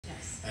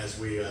as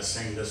we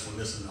sing this one.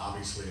 This is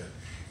obviously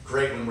a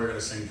great one we're going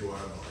to sing to our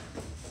Lord.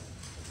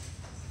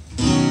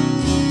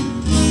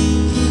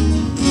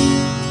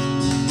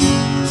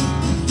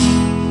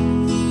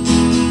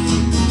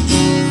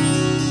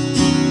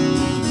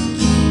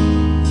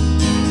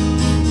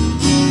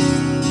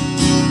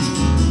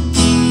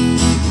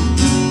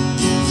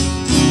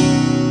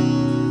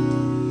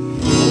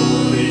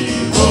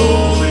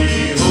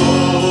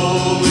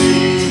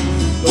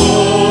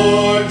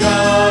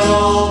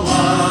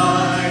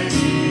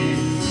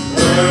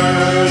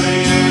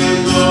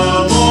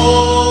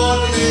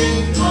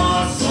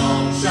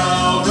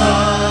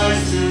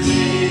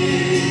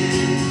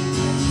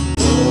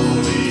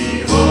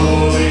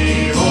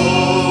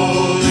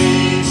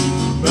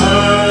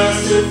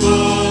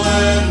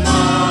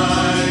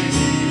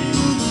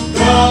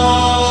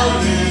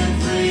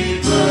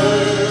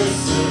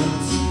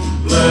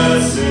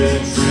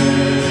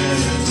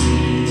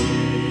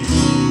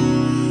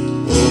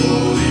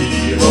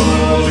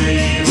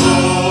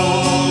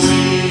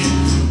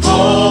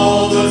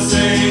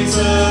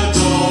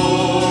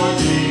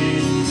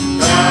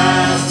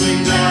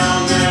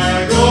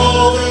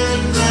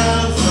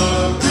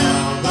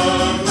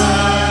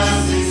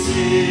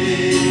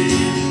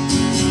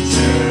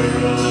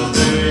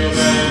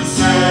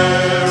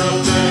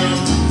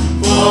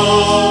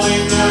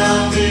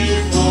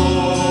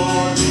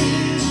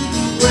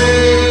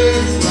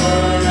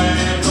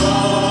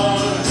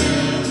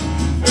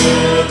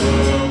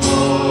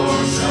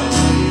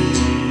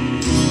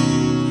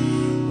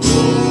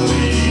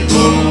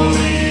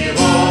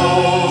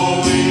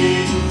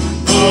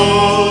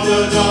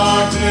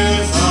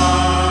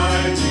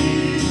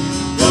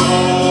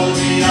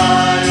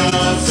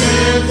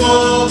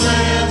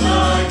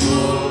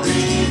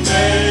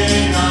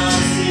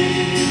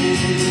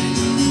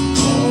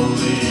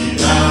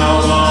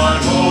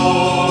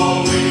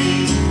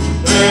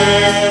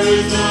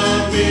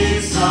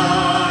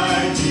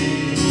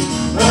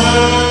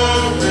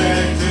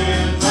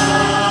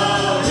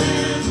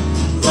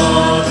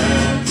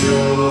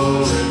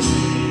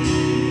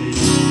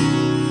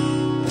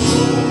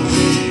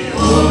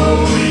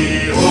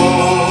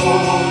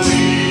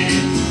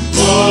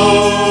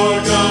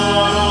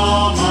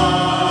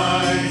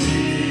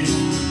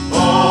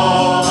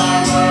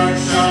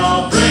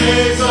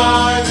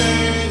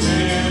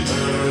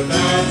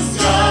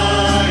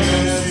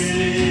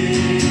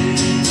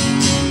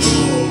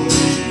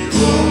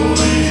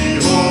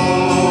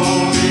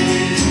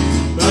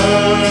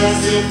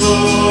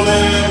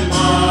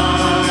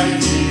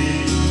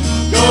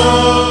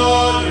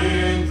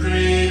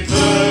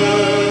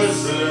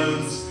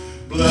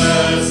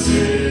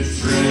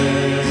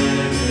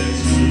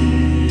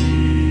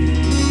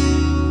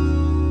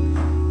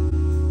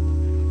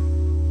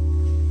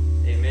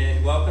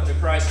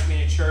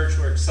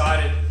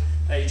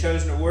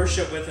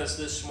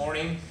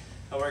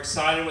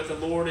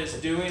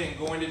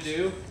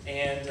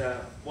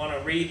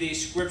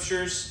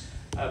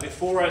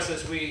 Before us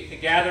as we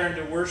gather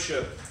into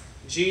worship.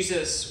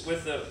 Jesus,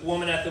 with the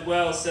woman at the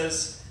well,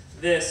 says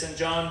this in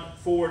John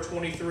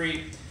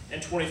 4:23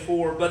 and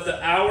 24, "But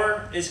the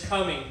hour is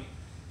coming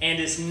and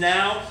is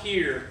now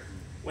here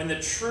when the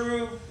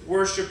true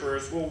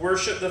worshipers will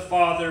worship the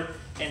Father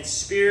in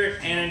spirit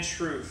and in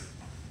truth.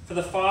 For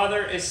the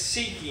Father is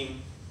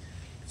seeking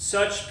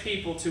such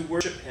people to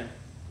worship Him.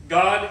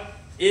 God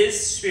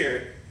is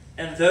spirit,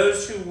 and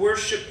those who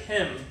worship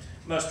Him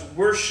must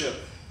worship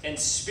in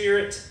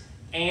spirit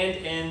and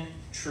in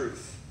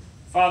truth."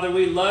 Father,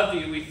 we love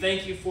you. We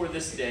thank you for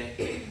this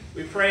day.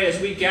 We pray as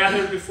we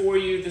gather before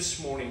you this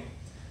morning,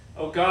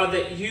 oh God,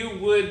 that you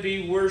would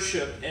be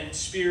worshiped in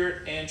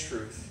spirit and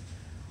truth.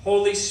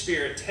 Holy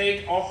Spirit,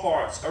 take our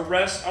hearts,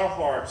 arrest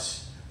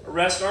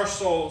our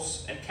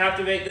souls, and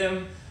captivate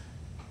them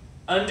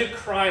unto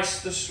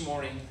Christ this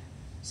morning,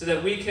 so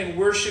that we can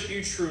worship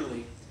you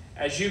truly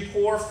as you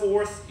pour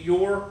forth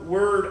your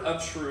word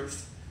of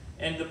truth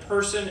and the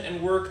person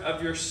and work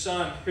of your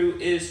Son, who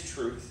is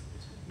truth.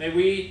 May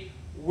we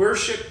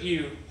worship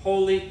you,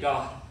 holy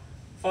God,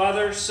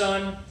 Father,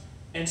 Son,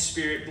 and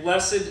Spirit,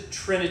 blessed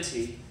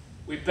Trinity.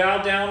 We bow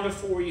down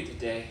before you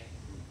today.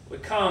 We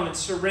come and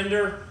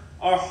surrender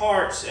our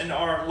hearts and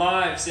our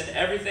lives and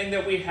everything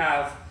that we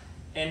have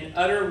in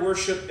utter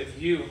worship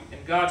of you.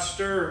 And God,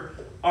 stir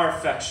our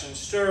affections,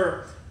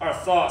 stir our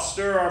thoughts,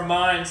 stir our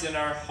minds and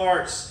our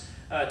hearts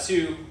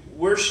to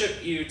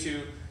worship you,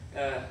 to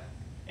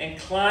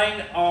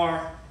incline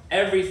our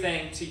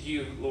everything to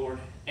you, Lord,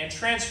 and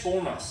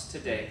transform us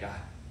today, God.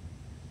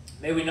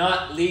 May we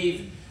not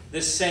leave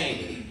the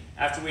same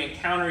after we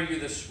encounter you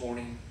this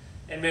morning.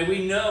 And may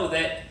we know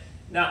that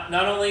not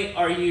only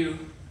are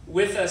you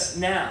with us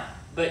now,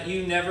 but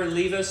you never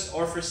leave us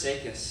or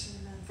forsake us.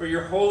 Amen. For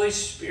your Holy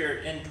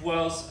Spirit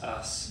indwells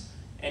us,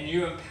 and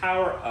you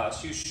empower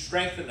us, you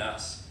strengthen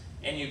us,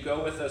 and you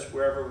go with us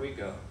wherever we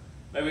go.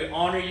 May we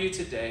honor you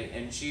today.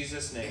 In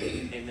Jesus'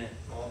 name, amen.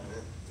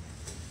 Amen.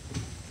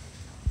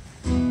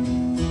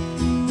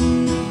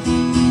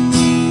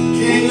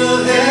 King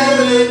of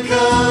heaven,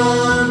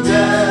 come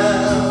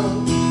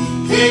down.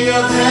 King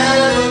of heaven.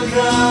 heaven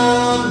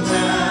come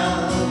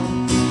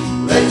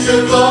down. Let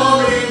your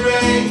glory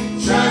reign,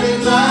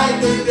 shining like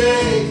the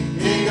day.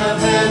 King of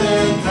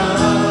heaven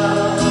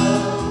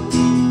come.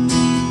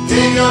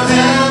 King of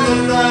heaven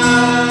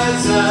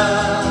rise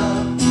up.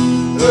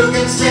 Who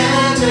can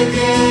stand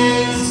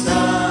against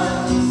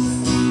us?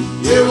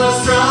 You are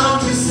strong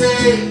to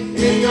save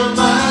in your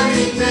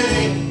mighty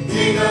name.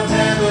 King of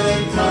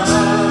heaven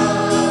come.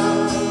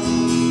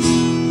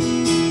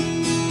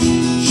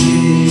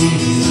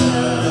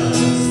 Jesus,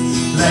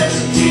 let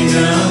your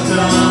kingdom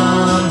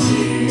come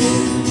here.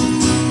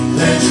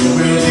 Let your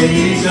will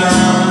be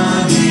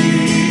done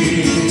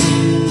here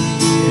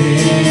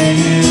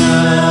in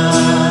us.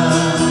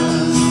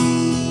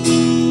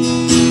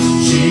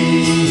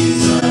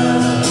 Jesus,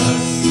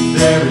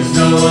 there is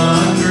no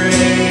one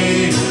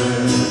greater.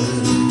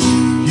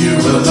 You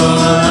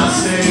alone are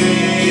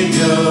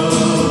Savior.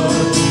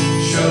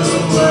 Show the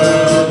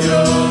world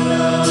your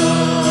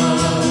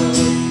love.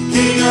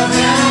 King of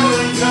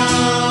heaven,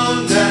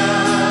 come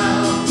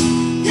down.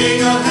 King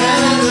of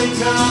heaven,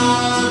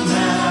 come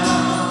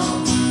down.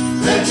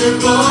 Let your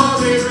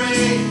glory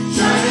reign,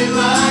 shining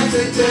like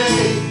the day.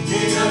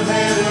 King of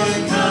heaven,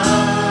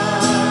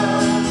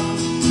 come.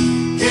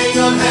 King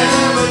of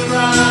heaven,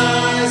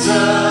 rise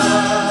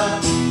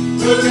up.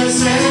 Who can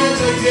stand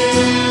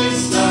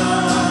against us?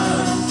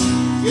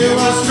 You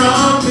are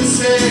strong to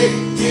save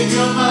in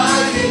your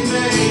mighty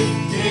name.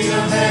 King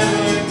of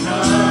heaven,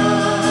 come.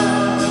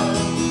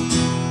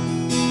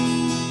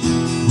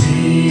 We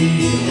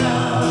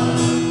are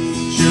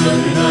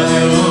children of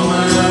your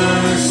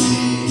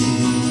mercy,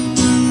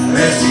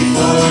 resting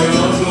for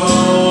your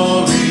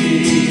glory.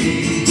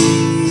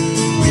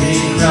 We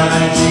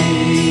cry,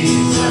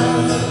 Jesus,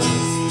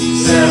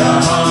 set our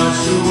hearts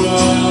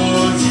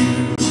towards you,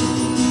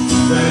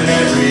 that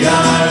every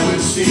eye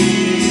would see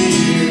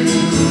you.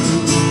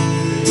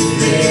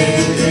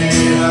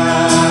 Lifted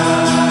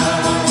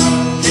high.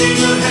 King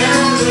of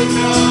heaven,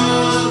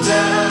 come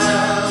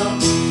down.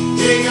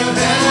 King of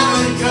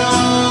heaven,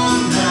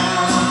 come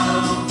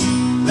down.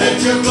 Let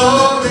your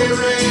glory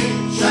reign,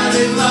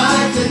 shining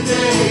like the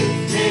day.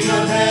 King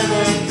of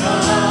heaven,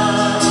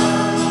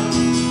 come.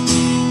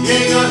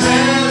 King of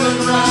heaven,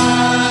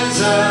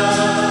 rise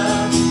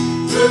up.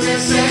 Who can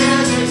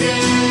stand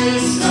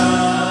against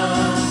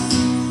us?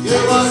 You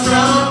are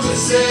strong to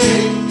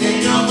save in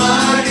your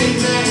mighty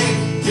name.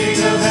 King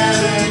of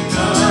heaven,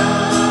 come.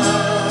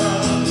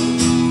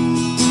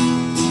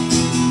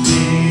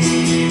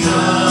 King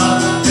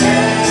of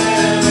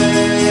heaven,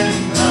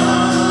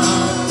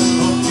 come.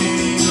 Oh,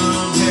 King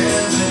of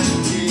heaven,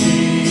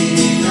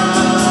 King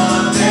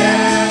of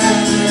heaven,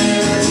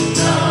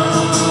 come.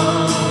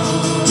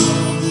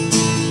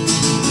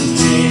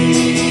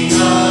 King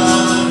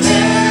of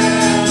heaven,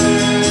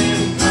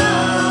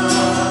 come.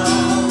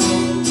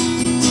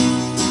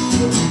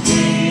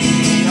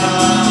 King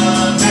of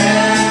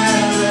heaven,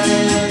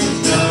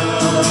 come.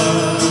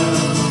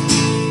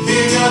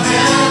 King of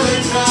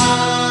heaven,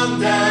 come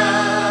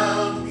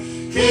down.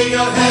 King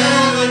of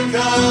heaven,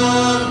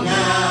 come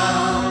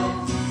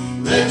now.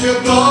 Let your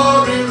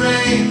glory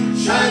reign,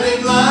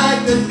 shining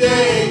like the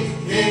day.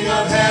 King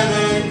of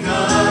heaven,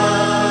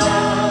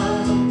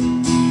 come.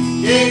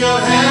 King of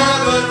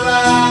heaven,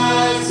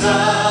 rise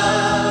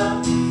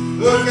up.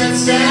 Who can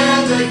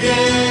stand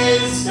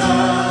against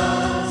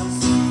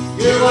us?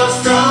 You are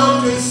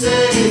strong to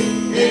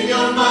save in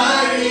your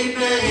mighty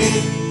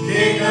name.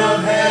 King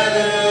of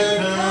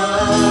heaven, come.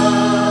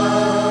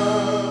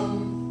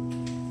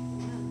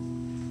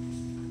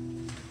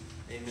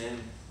 Amen.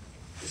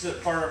 This is a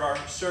part of our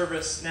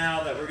service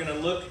now that we're going to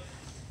look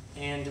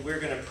and we're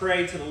going to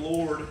pray to the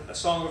Lord a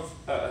psalm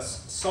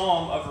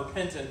of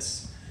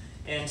repentance.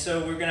 And so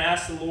we're going to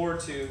ask the Lord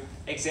to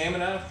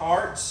examine our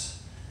hearts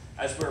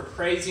as we're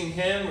praising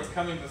Him. We're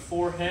coming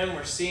before Him.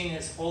 We're seeing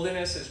His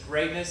holiness, His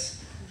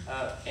greatness,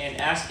 and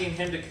asking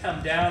Him to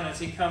come down. As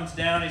He comes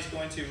down, He's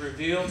going to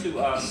reveal to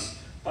us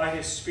by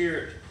His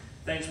Spirit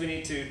things we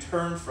need to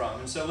turn from.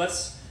 And so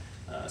let's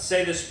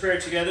say this prayer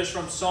together. It's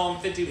from Psalm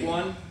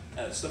 51.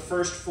 It's the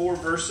first 4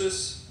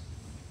 verses.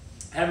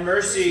 Have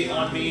mercy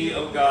on me,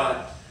 O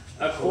God,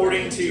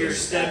 according to your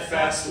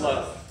steadfast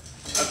love.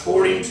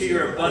 According to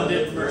your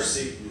abundant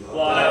mercy,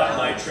 blot out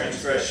my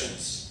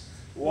transgressions.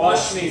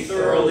 Wash me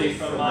thoroughly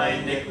from my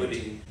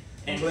iniquity,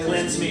 and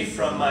cleanse me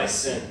from my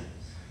sin.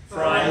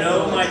 For I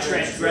know my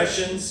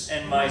transgressions,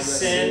 and my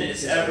sin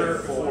is ever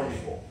before me.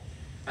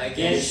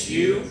 Against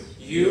you,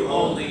 you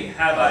only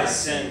have I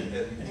sinned,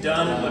 and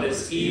done what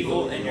is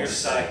evil in your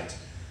sight,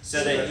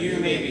 so that you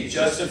may be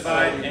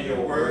justified in your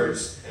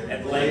words,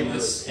 and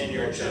blameless in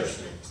your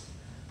judgment.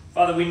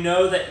 Father, we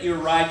know that you're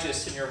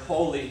righteous, and you're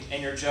holy,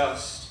 and you're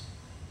just.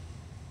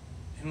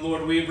 And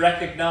Lord, we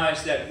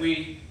recognize that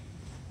we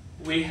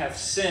have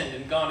sinned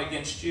and gone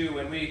against you,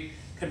 and we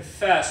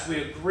confess,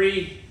 we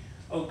agree,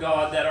 oh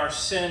God, that our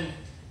sin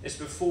is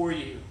before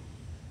you.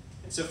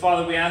 And so,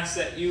 Father, we ask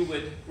that you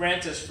would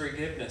grant us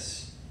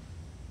forgiveness.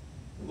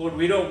 Lord,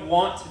 we don't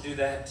want to do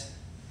that.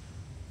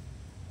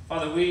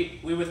 Father, we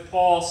with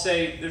Paul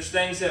say there's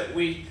things that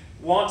we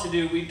want to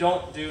do, we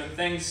don't do, and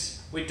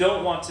things we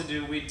don't want to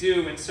do, we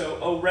do. And so,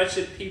 oh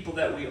wretched people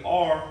that we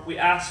are, we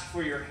ask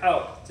for your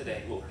help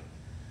today, Lord.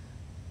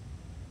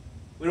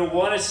 We don't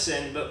want to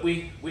sin, but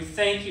we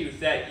thank you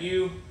that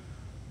you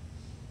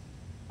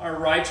are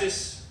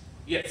righteous,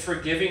 yet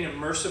forgiving and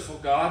merciful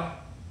God.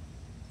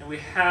 And we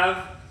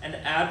have an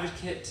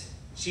advocate,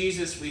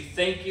 Jesus. We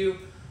thank you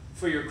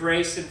for your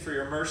grace and for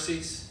your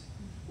mercies.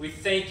 We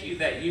thank you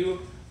that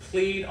you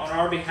plead on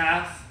our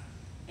behalf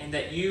and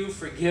that you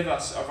forgive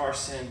us of our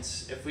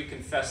sins if we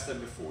confess them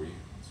before you.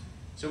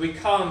 So we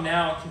come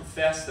now and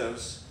confess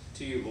those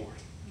to you, Lord.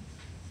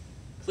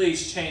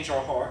 Please change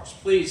our hearts.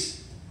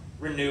 Please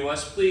renew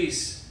us.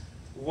 Please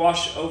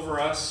wash over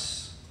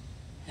us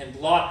and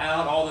blot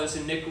out all those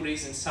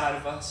iniquities inside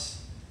of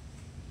us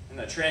and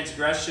the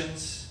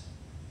transgressions.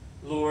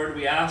 Lord,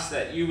 we ask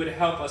that you would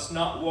help us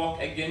not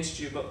walk against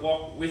you, but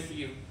walk with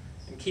you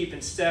and keep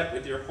in step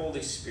with your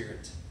Holy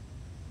Spirit.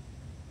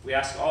 We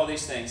ask all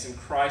these things in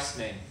Christ's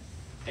name.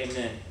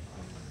 Amen.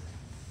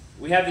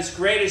 We have this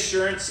great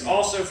assurance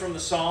also from the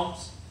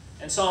Psalms.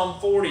 In Psalm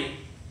 40,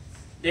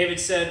 David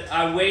said,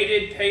 I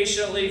waited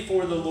patiently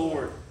for the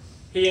Lord.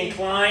 He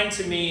inclined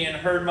to me and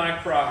heard my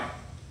cry.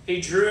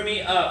 He drew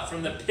me up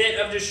from the pit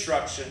of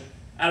destruction,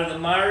 out of the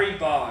miry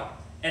bog,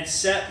 and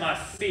set my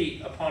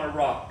feet upon a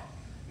rock,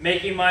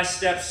 making my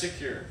steps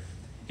secure.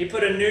 He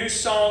put a new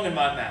song in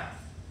my mouth,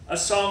 a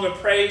song of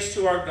praise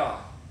to our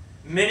God.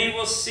 Many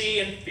will see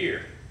and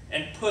fear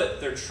and put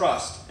their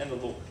trust in the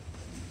Lord.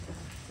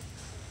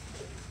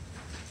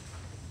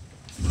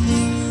 You,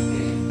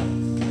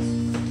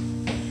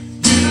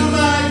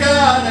 my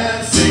God,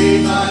 have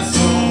saved my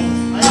soul.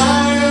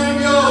 I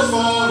am yours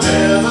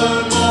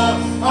forevermore.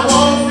 I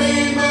won't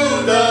be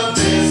moved of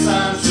this,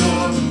 I'm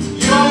sure.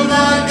 You're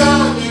my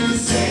God, you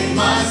save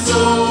my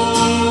soul.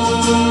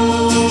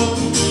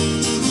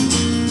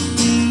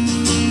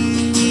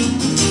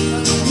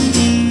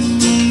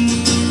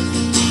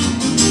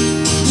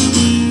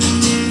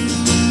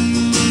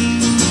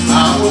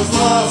 I was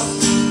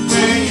lost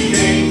when you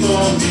came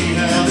for me,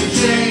 held in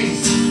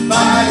chains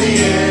by the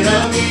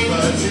enemy,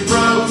 but you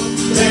broke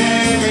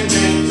them in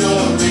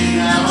victory.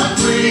 Now I'm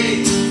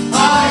free,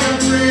 I am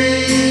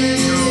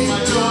free. You're my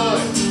joy,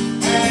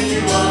 and you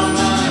are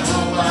my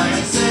hope. I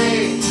am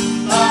saved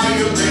by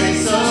your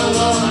grace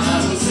alone. I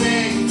will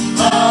sing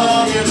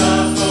of your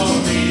love for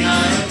me. I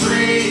am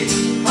free,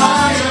 I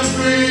am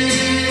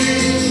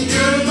free.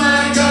 You,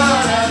 my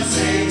God, have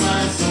saved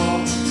my soul.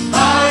 I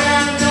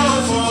am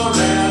yours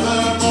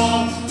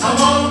forevermore. I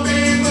won't be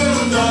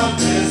moved of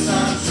this,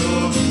 I'm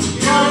sure.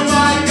 You're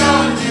my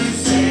God, you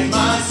save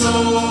my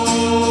soul.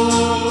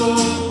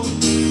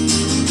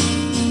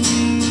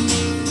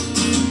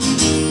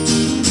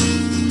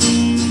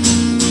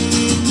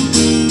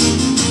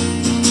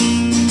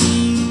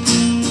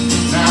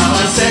 Now I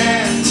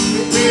stand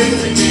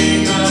with the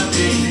King of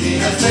Kings. He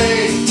has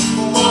paid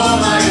for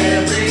my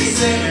every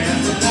sin,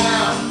 and from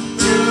now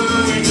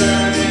through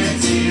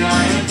eternity I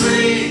am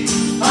free.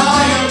 I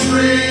am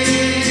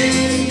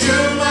free. You,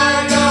 my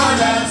God,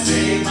 have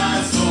saved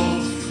my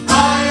soul.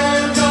 I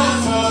am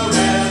yours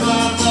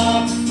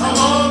forevermore. I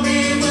won't be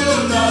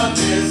moved of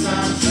this,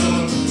 I'm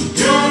sure.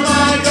 You're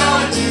my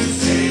God, you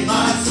save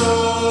my soul.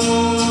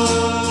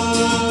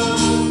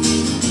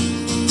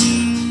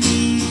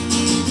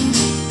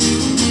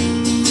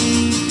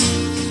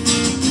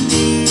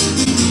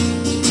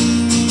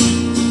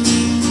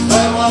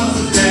 But once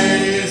was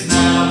dead is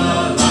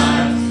now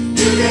alive.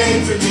 You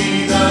gave to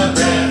me the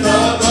breath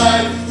of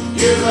life.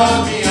 You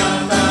brought me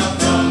up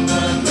out from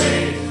the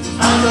grave.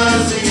 I'm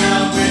bursting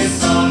out with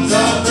songs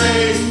of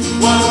praise.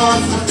 What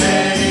once was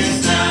dead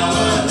is now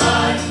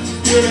alive.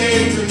 You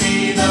gave to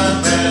me the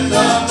breath of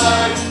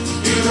life.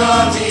 You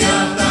brought me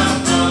up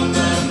out from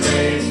the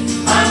grave.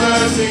 I'm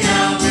bursting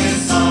out with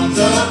songs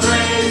of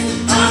praise.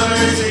 I'm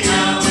bursting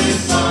out with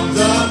songs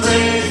of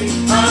praise.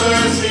 I'm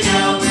bursting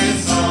out with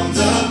songs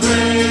of praise.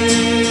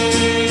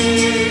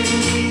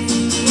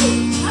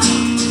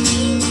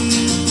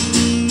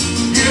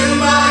 You,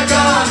 my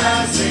God,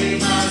 have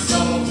saved my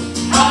soul.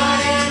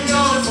 I am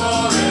yours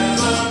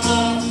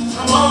forevermore.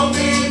 I won't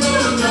be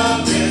moved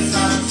of this,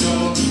 I'm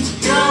sure.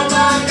 You're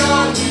my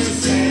God, you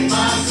save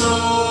my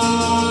soul.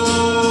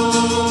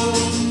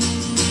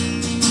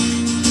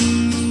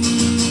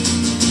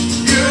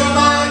 You,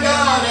 my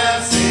God,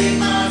 have saved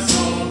my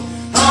soul.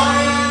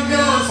 I am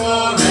yours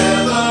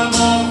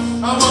forevermore.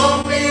 I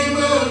won't be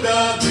moved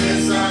of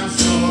this, I'm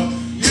sure.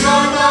 You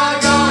are my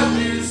God,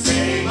 you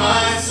save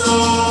my soul.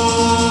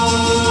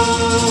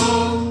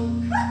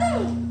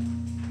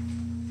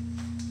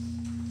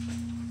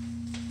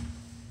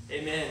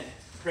 Amen.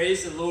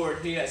 Praise the Lord.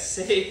 He has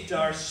saved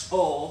our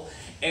soul,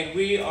 and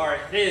we are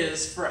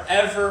His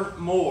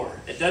forevermore.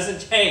 It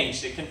doesn't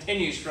change. It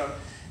continues from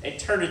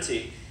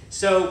eternity.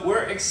 So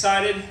we're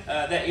excited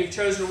that you've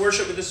chosen to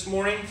worship with this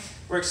morning.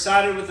 We're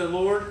excited what the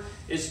Lord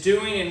is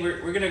doing, and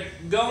we're going to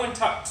go and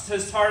talk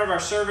as part of our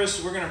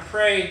service. We're going to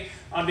pray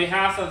on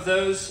behalf of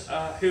those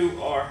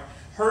who are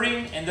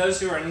hurting and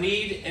those who are in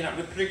need, and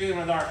particularly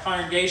with our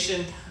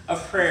congregation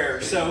of prayer.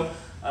 So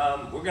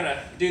We're going to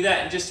do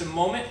that in just a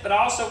moment, but I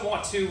also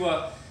want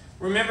to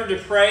remember to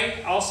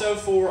pray also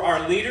for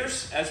our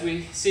leaders, as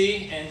we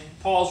see in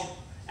Paul's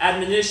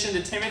admonition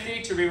to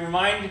Timothy, to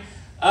remind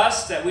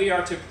us that we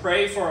are to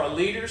pray for our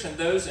leaders and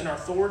those in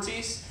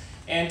authorities,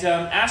 and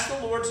ask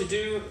the Lord to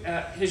do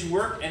His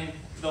work in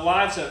the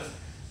lives of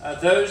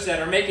those that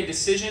are making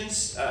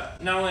decisions,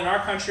 not only in our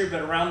country,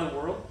 but around the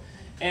world.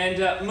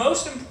 And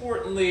most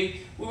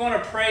importantly, we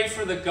want to pray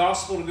for the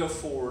gospel to go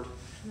forward.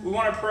 We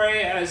want to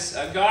pray as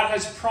God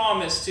has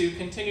promised to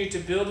continue to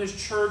build His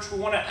church. We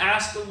want to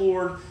ask the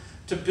Lord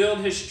to build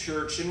His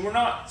church. And we're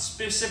not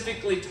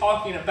specifically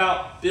talking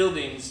about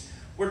buildings.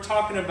 We're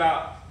talking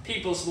about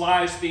people's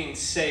lives being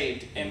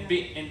saved and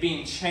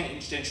being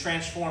changed and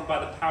transformed by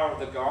the power of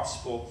the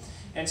gospel.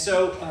 And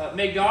so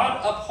may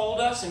God uphold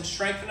us and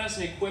strengthen us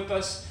and equip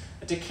us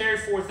to carry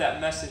forth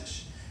that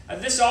message.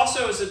 This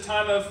also is a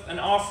time of an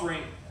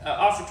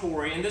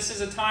offertory, and this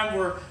is a time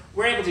where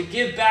we're able to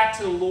give back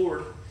to the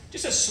Lord.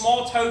 Just a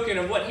small token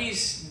of what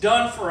He's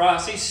done for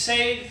us. He's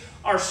saved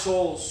our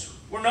souls.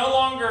 We're no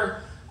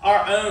longer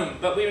our own,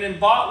 but we've been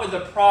bought with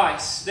a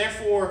price.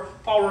 Therefore,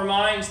 Paul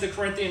reminds the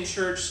Corinthian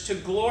church to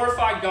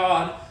glorify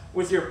God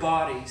with your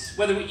bodies.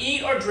 Whether we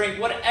eat or drink,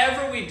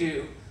 whatever we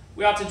do,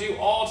 we ought to do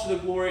all to the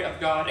glory of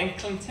God, and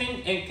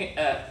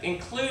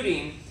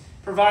including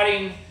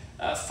providing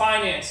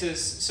finances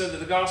so that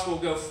the gospel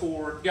will go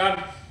forward.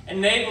 God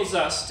enables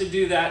us to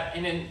do that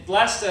and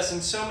blessed us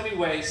in so many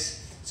ways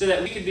so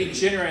that we can be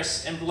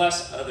generous and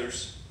bless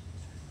others.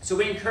 So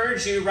we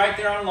encourage you right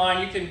there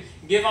online. You can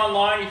give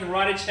online. You can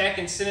write a check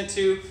and send it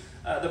to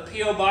the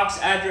P.O. Box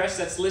address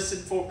that's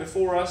listed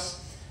before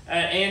us.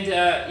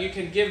 And you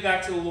can give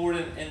back to the Lord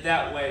in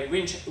that way.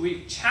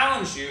 We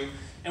challenge you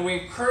and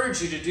we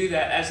encourage you to do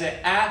that as an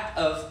act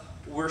of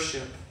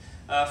worship.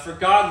 For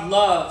God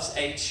loves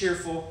a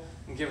cheerful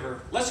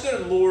giver. Let's go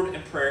to the Lord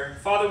in prayer.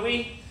 Father,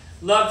 we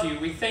love you.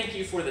 We thank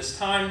you for this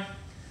time.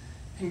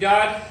 And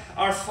God,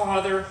 our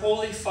Father,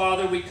 Holy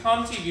Father, we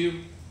come to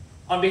you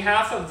on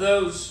behalf of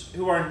those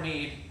who are in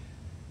need.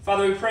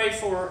 Father, we pray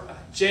for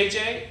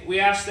JJ. We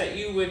ask that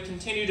you would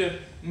continue to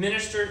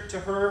minister to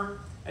her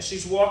as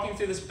she's walking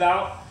through this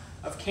bout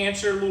of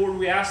cancer. Lord,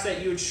 we ask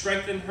that you would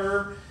strengthen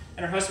her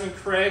and her husband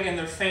Craig and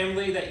their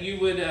family, that you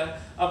would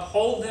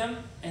uphold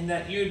them, and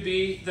that you would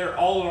be their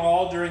all in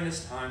all during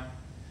this time.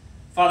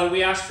 Father,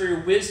 we ask for your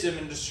wisdom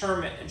and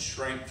discernment and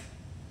strength.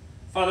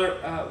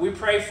 Father, we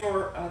pray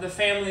for the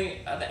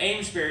family, the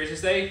Amesberries,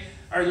 as they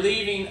are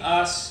leaving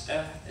us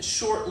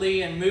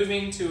shortly and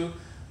moving to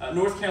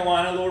North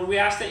Carolina. Lord, we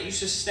ask that you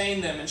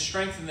sustain them and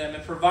strengthen them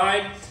and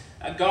provide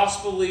a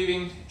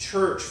gospel-believing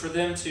church for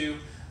them to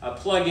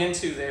plug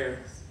into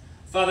there.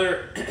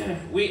 Father,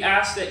 we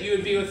ask that you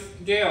would be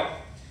with Gail,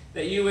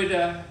 that you would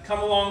come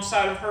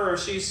alongside of her.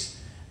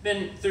 She's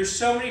been through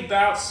so many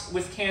bouts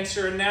with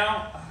cancer, and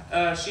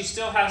now she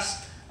still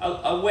has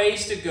a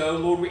ways to go.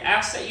 Lord, we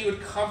ask that you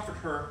would comfort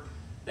her,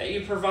 that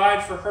you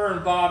provide for her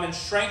and Bob and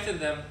strengthen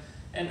them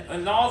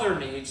and all their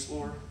needs,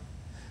 Lord.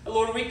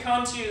 Lord, we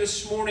come to you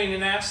this morning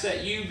and ask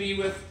that you be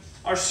with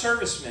our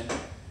servicemen.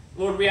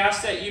 Lord, we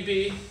ask that you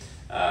be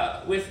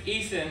with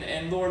Ethan,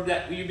 and Lord,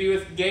 that you be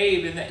with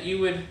Gabe, and that you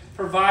would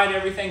provide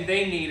everything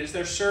they need as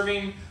they're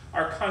serving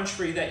our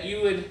country, that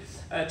you would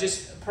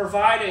just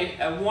provide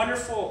a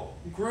wonderful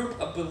group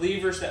of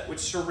believers that would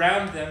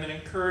surround them and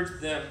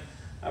encourage them,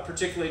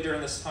 particularly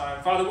during this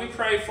time. Father, we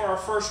pray for our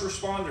first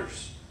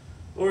responders.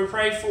 Lord, we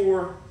pray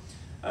for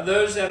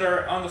those that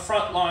are on the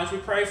front lines. We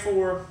pray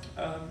for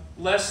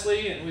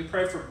Leslie, and we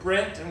pray for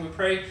Brent, and we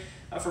pray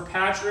for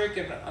Patrick,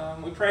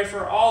 and we pray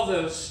for all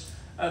those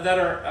that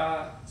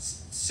are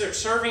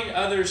serving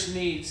others'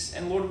 needs.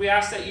 And Lord, we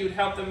ask that you would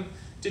help them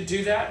to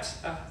do that,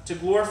 to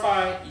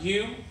glorify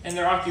you in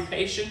their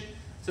occupation,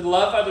 to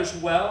love others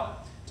well,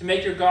 to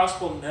make your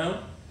gospel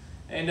known.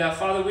 And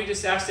Father, we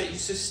just ask that you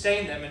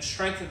sustain them and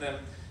strengthen them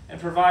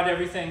and provide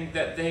everything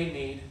that they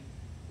need.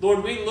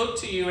 Lord, we look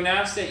to you and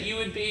ask that you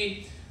would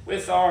be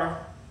with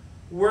our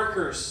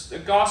workers, the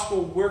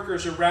gospel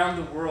workers around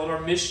the world,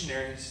 our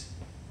missionaries.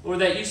 Lord,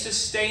 that you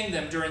sustain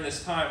them during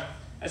this time.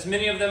 As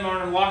many of them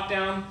are in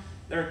lockdown,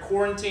 they're in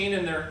quarantine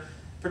in their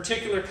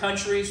particular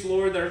countries,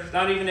 Lord, they're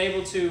not even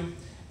able to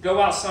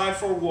go outside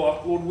for a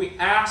walk. Lord, we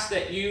ask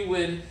that you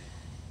would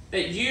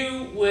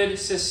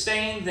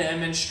sustain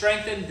them and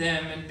strengthen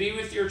them and be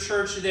with your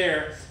church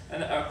there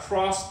and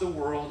across the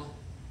world.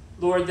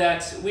 Lord,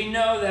 that we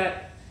know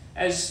that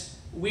as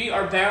we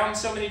are bound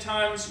so many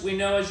times, we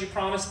know, as you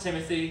promised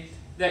Timothy,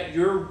 that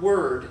your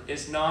word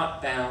is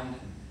not bound.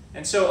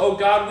 And so, oh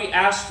God, we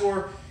ask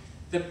for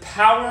the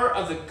power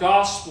of the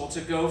gospel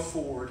to go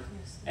forward.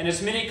 And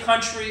as many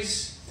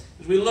countries,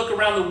 as we look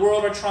around the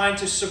world, are trying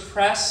to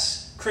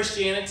suppress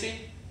Christianity,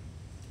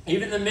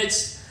 even in the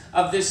midst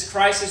of this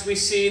crisis we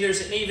see,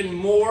 there's an even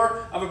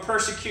more of a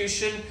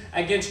persecution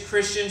against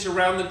Christians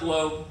around the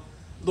globe.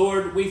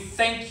 Lord, we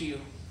thank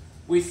you.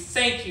 We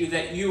thank you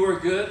that you are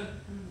good.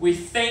 We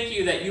thank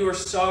you that you are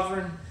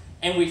sovereign.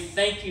 And we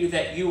thank you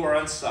that you are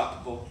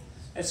unstoppable.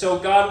 And so,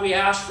 God, we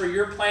ask for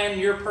your plan,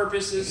 your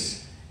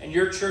purposes, and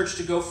your church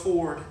to go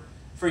forward.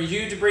 for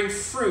you to bring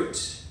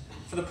fruit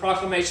for the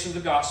proclamation of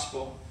the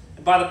gospel.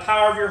 And by the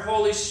power of your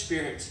Holy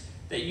Spirit,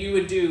 that you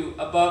would do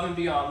above and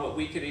beyond what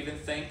we could even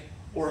think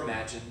or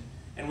imagine.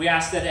 And we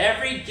ask that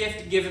every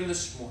gift given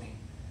this morning,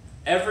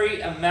 every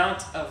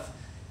amount of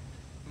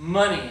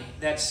money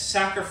that's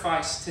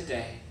sacrificed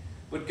today,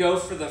 would go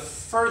for the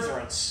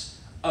furtherance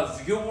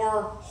of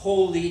your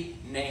holy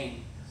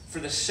name, for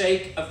the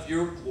sake of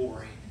your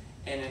glory.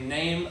 And in the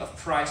name of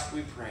Christ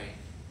we pray.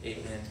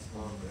 Amen.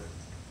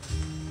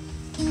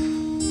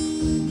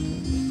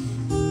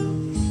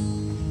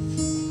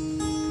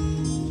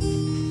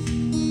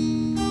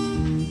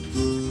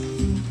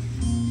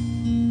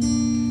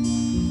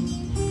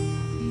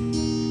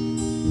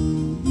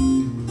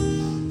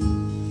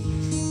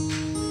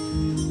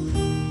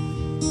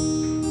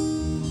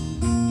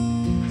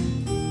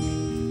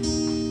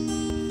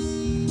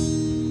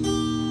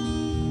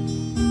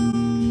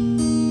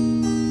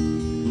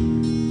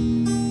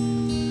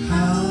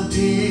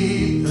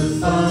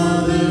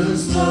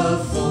 Father's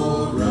love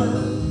for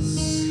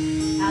us,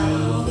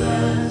 how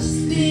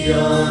vast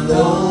beyond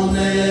all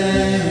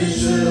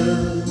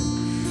measure,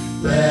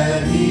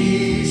 that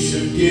He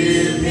should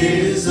give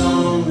His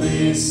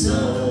only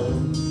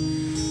Son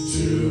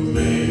to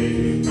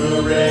make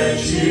a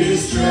wretch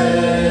His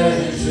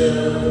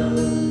treasure.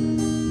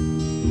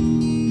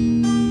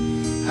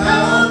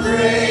 How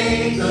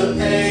great the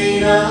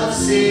pain of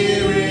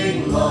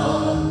searing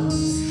loss!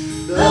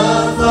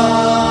 The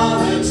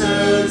Father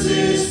turns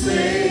His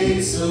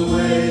face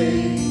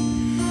away,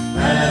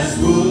 as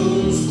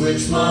wounds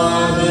which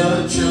mar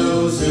the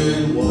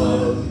chosen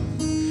one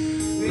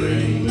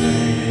bring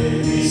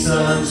many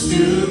sons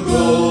to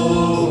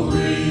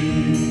glory.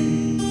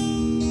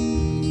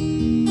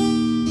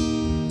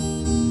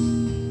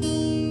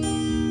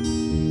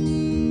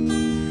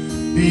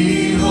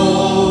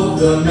 Behold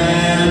the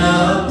man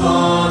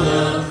upon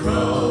a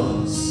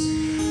cross,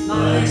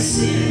 my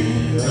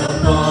sin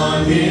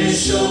upon His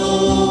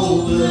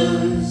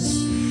shoulders.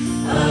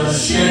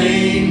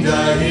 Ashamed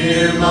I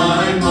hear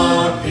my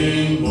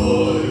mocking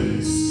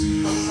voice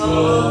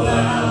call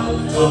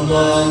out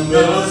among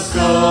the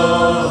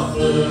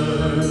scoffers.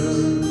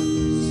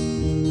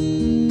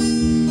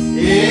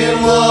 It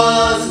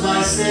was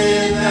my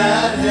sin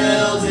that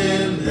held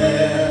Him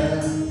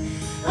there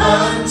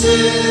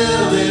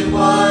until it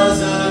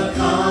was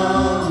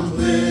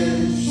accomplished.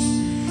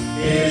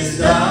 His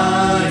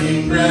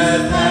dying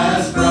breath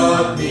has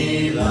brought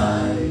me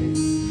life.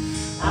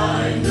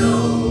 I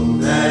know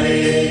that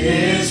it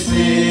is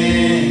finished.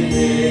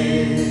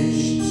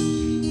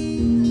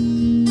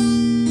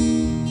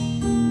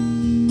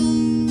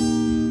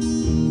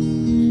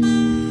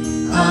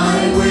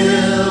 I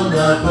will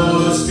not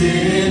boast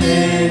in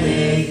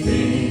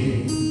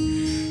anything,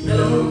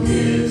 no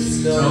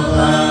gifts, no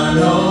power,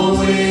 no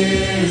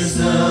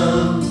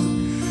wisdom,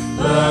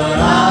 but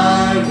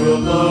I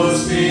will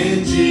boast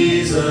in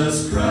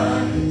Jesus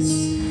Christ,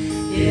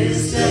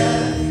 His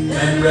death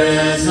and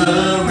resurrection.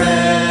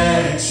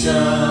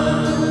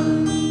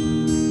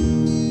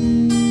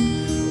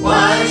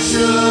 Why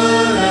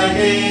should I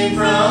gain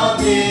from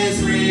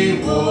His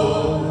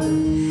reward?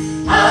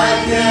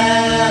 I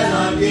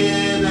cannot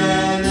give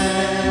an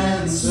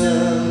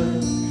answer,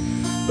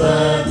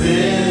 but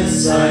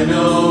this I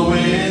know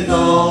with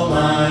all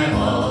my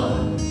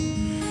heart: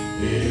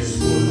 His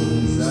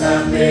wounds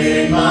have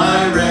paid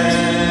my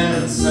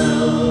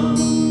ransom.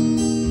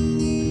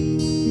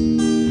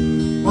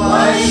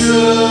 Why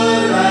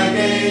should I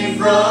gain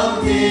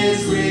from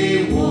His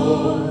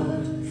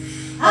reward?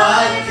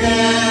 I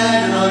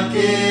cannot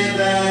give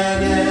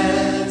an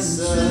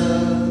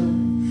answer,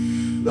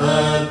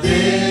 but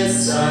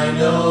this I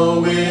know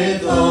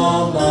with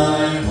all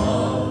my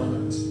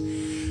heart: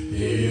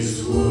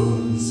 His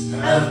wounds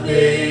have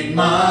paid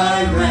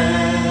my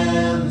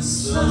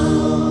ransom.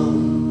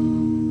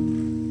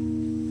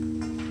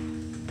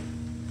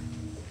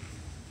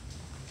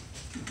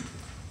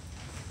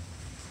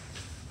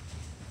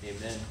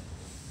 Amen.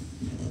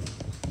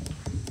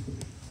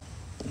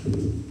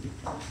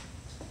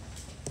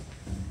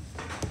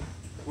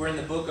 We're in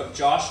the book of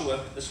Joshua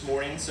this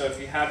morning, so if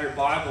you have your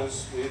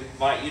Bibles, we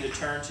invite you to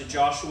turn to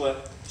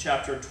Joshua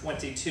chapter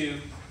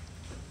 22.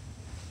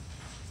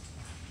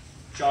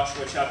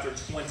 Joshua chapter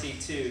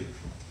 22.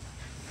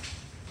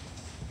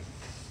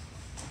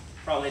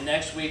 Probably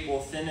next week we'll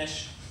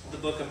finish the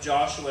book of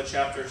Joshua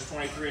chapters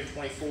 23 and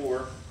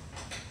 24.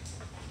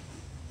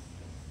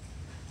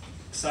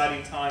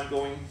 Exciting time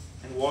going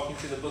and walking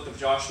through the book of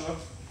Joshua.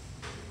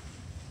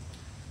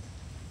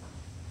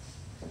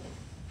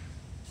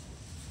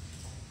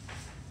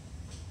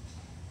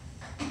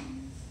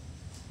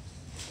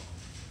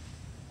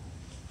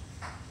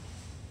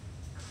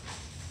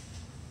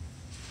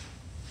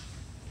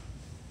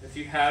 If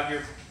you have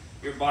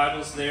your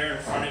Bibles there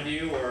in front of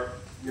you, or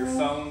your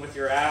phone with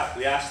your app,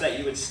 we ask that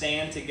you would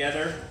stand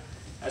together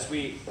as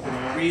we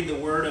read the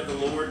word of the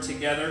Lord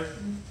together,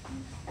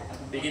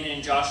 beginning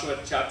in Joshua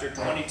chapter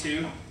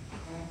 22,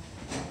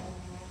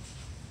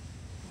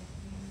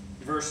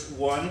 verse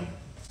 1.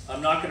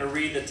 I'm not going to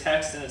read the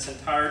text in its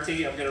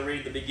entirety. I'm going to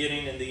read the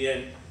beginning and the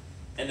end,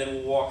 and then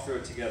we'll walk through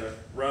it together.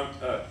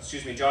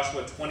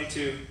 Joshua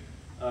 22,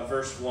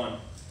 verse 1.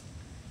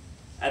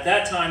 At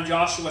that time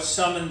Joshua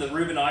summoned the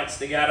Reubenites,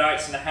 the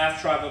Gadites, and the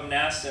half-tribe of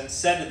Manasseh, and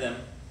said to them,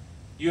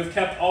 "You have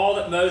kept all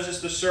that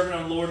Moses the servant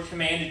of the Lord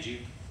commanded you.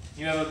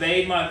 You have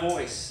obeyed my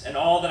voice, and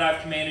all that I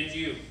have commanded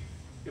you.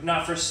 You have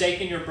not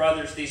forsaken your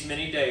brothers these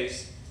many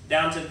days,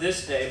 down to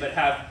this day, but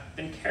have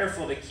been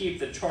careful to keep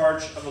the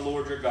charge of the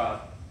Lord your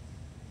God.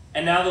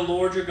 And now the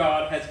Lord your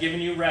God has given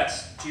you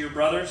rest to your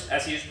brothers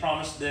as he has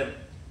promised them.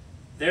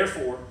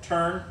 Therefore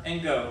turn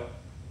and go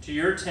to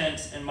your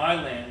tents in my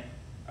land,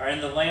 or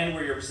in the land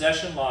where your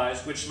possession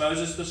lies, which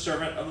Moses the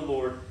servant of the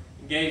Lord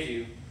gave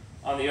you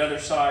on the other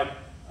side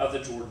of the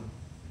Jordan.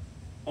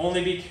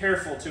 Only be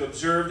careful to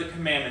observe the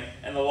commandment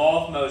and the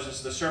law of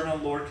Moses the servant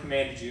of the Lord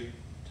commanded you,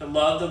 to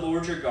love the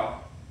Lord your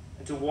God,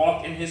 and to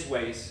walk in his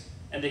ways,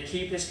 and to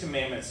keep his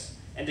commandments,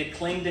 and to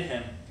cling to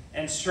him,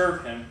 and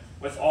serve him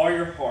with all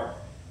your heart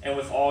and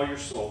with all your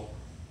soul."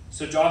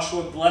 So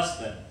Joshua blessed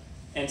them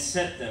and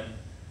sent them,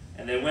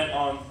 and they went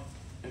on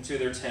into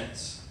their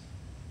tents.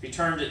 If you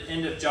turn to the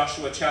end of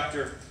Joshua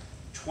chapter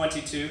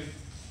 22,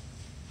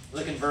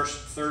 look in verse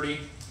 30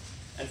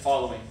 and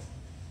following.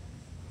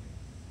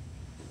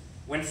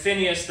 When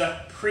Phinehas the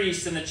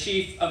priest and the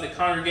chief of the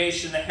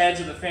congregation, the heads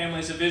of the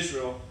families of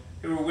Israel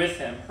who were with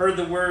him, heard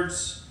the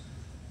words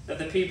that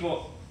the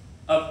people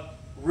of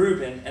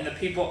Reuben and the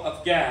people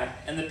of Gad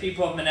and the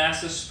people of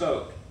Manasseh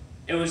spoke,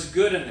 it was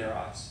good in their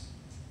eyes.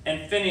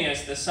 And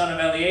Phinehas the son of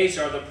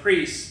Eleazar the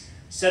priest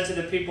said to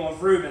the people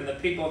of Reuben, the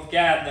people of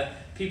Gad, and the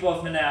people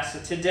of Manasseh,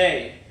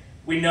 "Today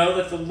we know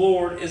that the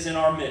Lord is in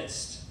our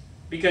midst,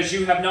 because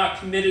you have not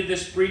committed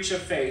this breach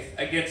of faith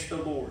against the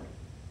Lord.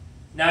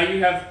 Now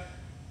you have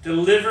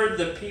delivered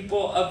the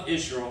people of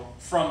Israel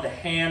from the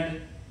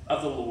hand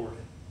of the Lord."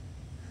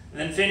 And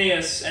then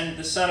Phinehas and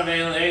the son of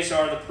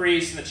Eleazar, the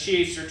priest, and the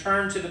chiefs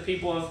returned to the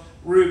people of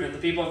Reuben, the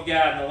people of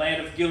Gad, and the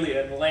land of Gilead,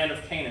 and the land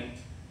of Canaan,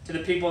 to the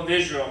people of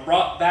Israel, and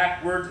brought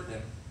back word to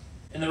them.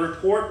 And the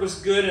report was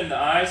good in the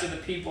eyes of the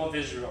people of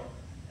Israel.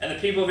 And the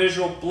people of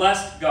Israel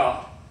blessed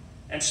God,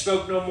 and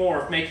spoke no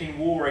more of making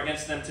war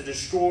against them to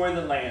destroy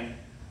the land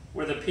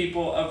where the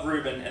people of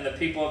Reuben and the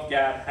people of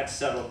Gad had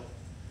settled.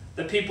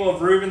 The people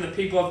of Reuben, the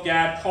people of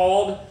Gad,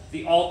 called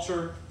the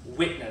altar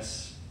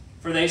Witness,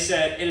 for they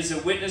said, "It is a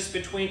witness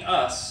between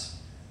us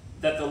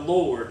that the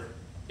Lord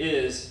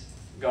is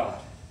God."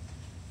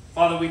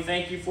 Father, we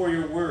thank you for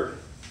your word.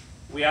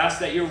 We ask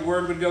that your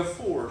word would go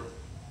forward,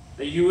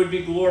 that you would be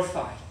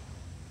glorified,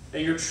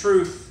 that your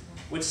truth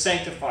would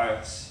sanctify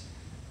us,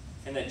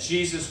 and that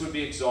Jesus would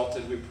be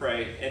exalted, we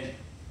pray. In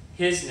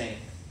his name,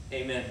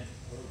 amen.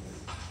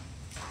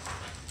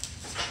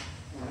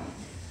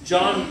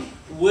 John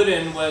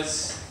Wooden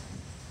was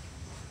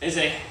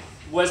the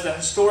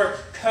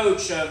historic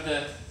coach of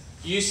the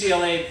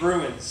UCLA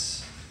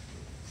Bruins.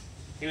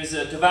 He was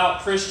a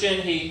devout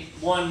Christian. He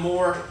won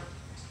more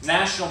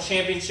national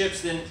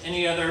championships than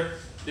any other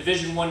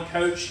Division I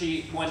coach.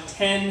 He won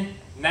 10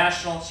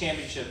 national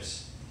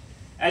championships.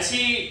 As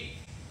he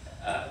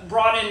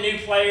brought in new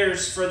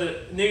players for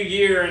the new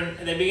year,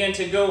 and they began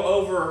to go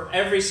over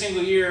every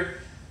single year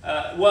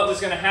what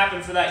was going to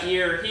happen for that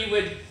year, he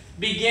would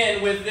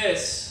begin with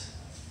this.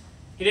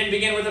 He didn't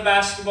begin with a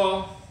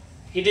basketball.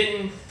 He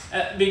didn't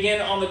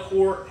begin on the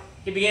court.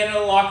 He began in the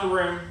locker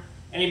room,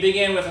 and he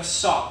began with a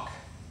sock.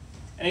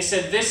 And he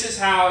said, "This is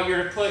how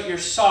you're to put your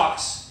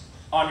socks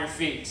on your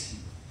feet."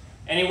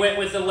 And he went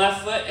with the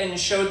left foot and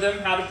showed them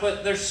how to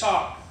put their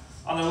sock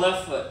on their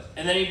left foot.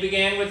 And then he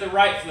began with the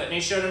right foot, and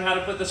he showed them how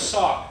to put the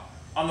sock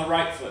on the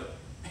right foot.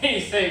 And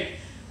you think,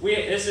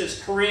 this is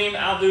Kareem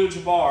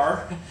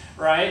Abdul-Jabbar,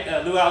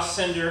 right? Lou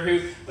Alcindor,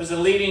 who is the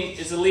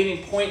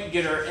leading point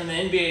getter in the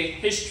NBA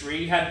history.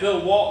 You had Bill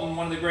Walton,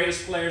 one of the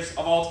greatest players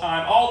of all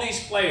time. All these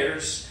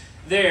players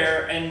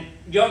there, and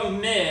young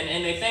men,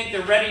 and they think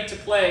they're ready to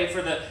play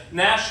for the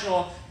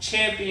national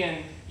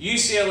champion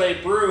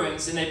UCLA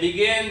Bruins, and they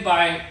begin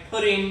by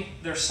putting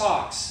their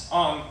socks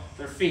on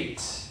their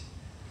feet.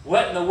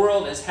 What in the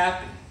world is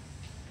happening?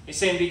 He's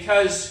saying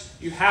because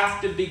you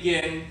have to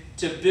begin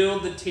to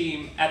build the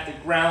team at the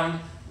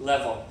ground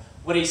level.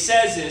 What he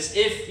says is,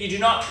 if you do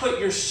not put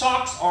your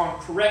socks on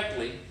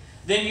correctly,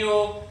 then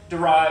you'll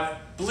derive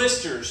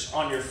blisters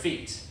on your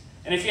feet.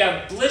 And if you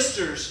have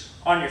blisters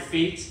on your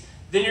feet,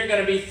 then you're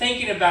going to be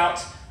thinking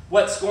about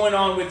what's going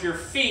on with your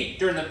feet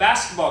during the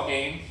basketball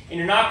game, and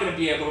you're not going to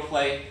be able to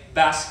play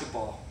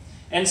basketball.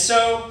 And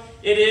so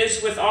it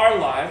is with our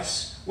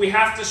lives. We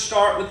have to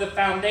start with the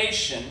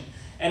foundation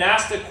and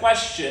ask the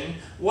question,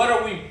 what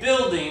are we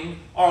building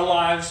our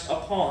lives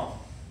upon?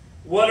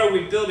 What are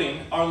we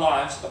building our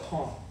lives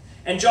upon?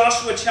 In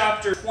Joshua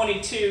chapter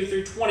 22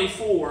 through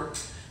 24,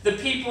 the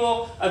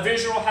people of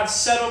Israel have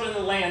settled in the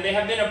land. They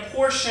have been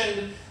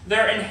apportioned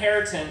their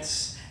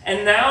inheritance.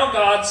 And now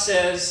God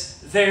says,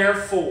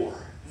 therefore,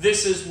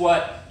 this is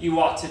what you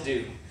ought to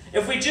do.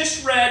 If we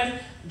just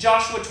read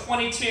Joshua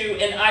 22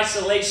 in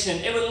isolation,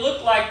 it would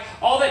look like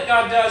all that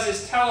God does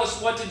is tell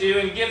us what to do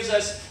and gives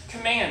us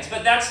commands.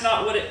 But that's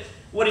not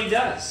what he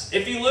does.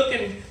 If you look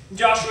in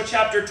Joshua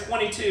chapter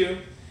 22,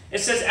 it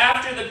says,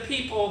 after the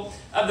people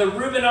of the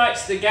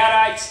Reubenites, the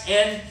Gadites,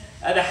 and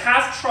the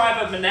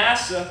half-tribe of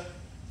Manasseh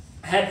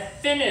had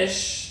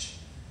finished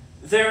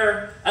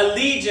their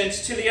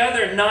allegiance to the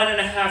other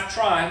 9.5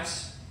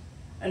 tribes.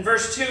 In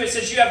verse 2, it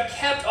says, you have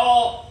kept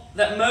all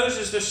that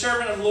Moses, the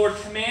servant of the Lord,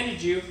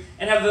 commanded you,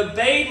 and have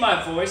obeyed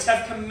my voice,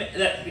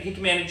 that he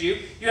commanded you.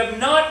 You have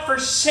not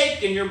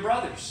forsaken your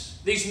brothers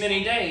these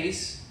many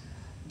days,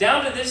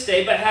 down to this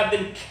day, but have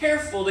been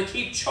careful to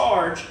keep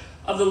charge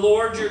of the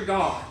Lord your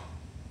God.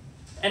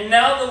 And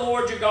now the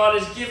Lord your God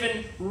has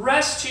given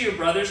rest to your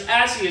brothers,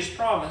 as he has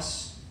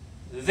promised.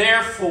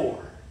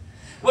 Therefore.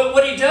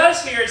 What he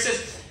does here, it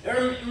says,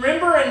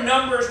 remember in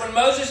Numbers when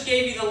Moses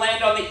gave you the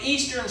land on the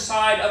eastern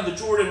side of the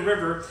Jordan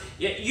River,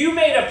 you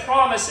made a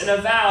promise and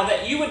a vow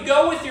that you would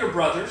go with your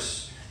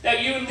brothers,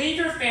 that you would leave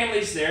your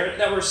families there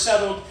that were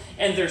settled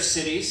in their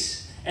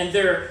cities and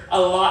their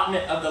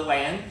allotment of the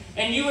land,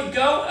 and you would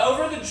go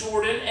over the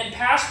Jordan and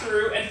pass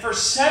through, and for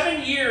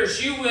 7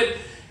 years you would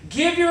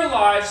give your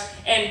lives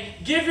and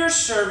give your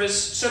service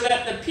so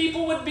that the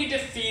people would be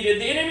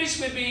defeated, the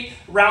enemies would be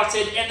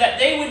routed, and that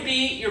they would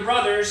be your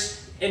brothers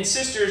and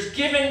sisters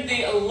given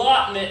the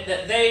allotment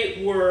that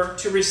they were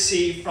to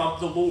receive from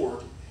the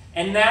Lord.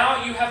 And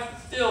now you have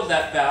fulfilled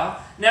that vow.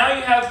 Now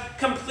you have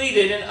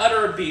completed in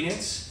utter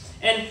obedience.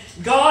 And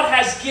God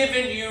has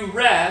given you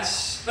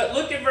rest. But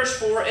look at verse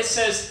 4. It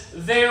says,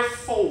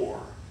 therefore.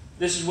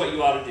 This is what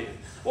you ought to do.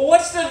 Well,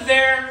 what's the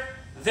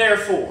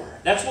therefore?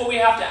 That's what we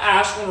have to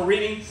ask when we're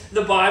reading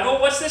the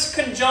Bible. What's this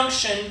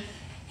conjunction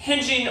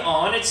hinging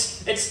on?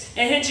 It's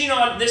hinging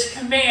on this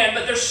command,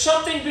 but there's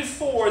something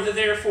before the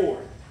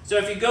therefore. So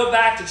if you go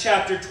back to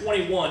chapter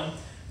 21,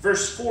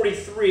 verse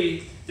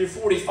 43 through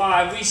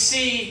 45, we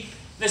see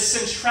the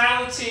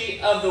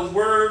centrality of the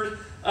word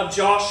of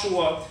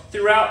Joshua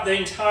throughout the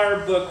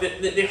entire book.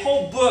 The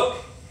whole book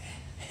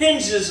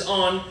hinges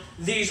on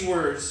these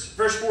words.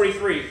 Verse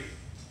 43,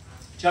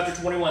 chapter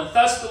 21,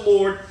 thus the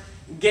Lord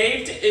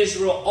gave to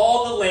Israel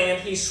all the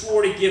land he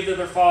swore to give to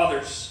their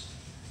fathers,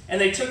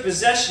 and they took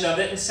possession of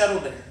it and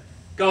settled there.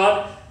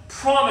 God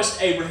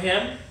promised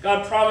Abraham,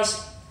 God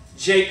promised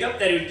Jacob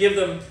that he would give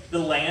them the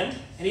land,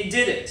 and he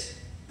did it.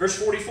 Verse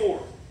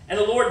 44, and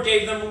the Lord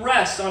gave them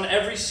rest on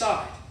every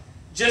side,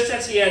 just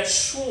as he had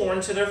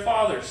sworn to their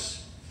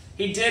fathers.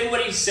 He did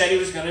what he said he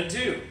was going to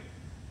do.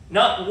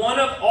 Not one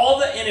of all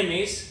the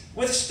enemies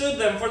withstood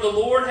them, for the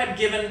Lord had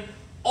given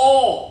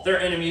all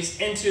their enemies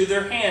into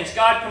their hands.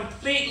 God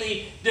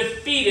completely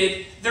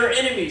defeated their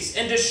enemies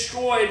and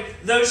destroyed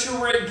those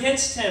who were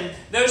against him,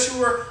 those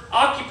who were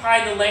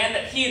occupying the land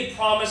that he had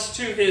promised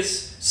to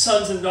his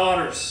sons and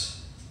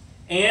daughters.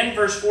 And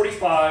verse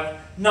 45,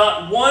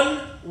 not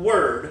one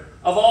word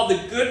of all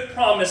the good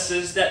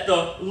promises that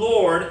the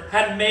Lord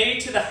had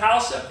made to the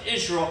house of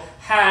Israel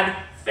had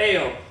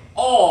failed.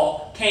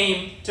 All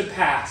came to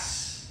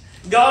pass.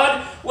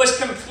 God was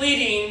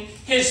completing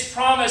his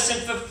promise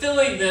and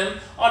fulfilling them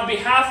on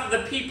behalf of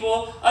the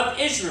people of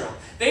Israel.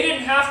 They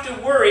didn't have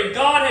to worry.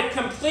 God had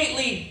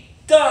completely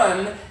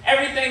done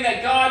everything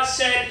that God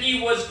said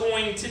he was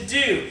going to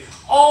do.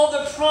 All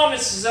the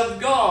promises of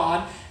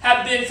God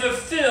have been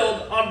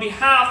fulfilled on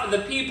behalf of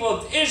the people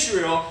of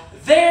Israel.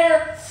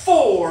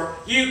 Therefore,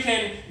 you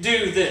can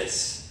do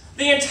this.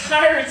 The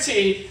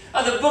entirety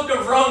of the book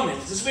of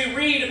Romans, as we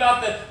read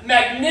about the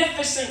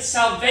magnificent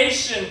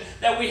salvation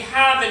that we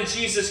have in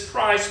Jesus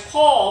Christ,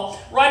 Paul,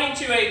 writing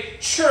to a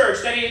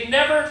church that he had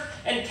never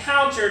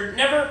encountered,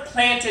 never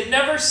planted,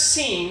 never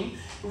seen,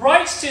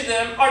 writes to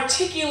them,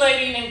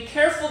 articulating in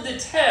careful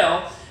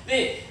detail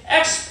the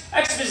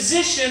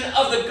exposition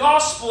of the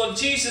gospel of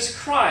Jesus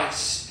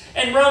Christ.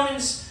 In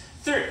Romans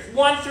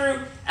 1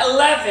 through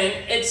 11,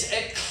 it's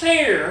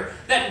clear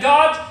that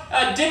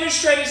God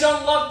demonstrated his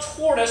own love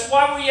toward us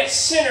while we were yet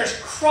sinners.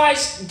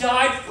 Christ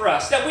died for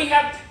us, that we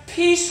have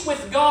peace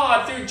with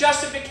God through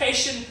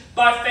justification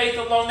by faith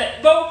alone,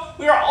 that though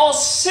we are all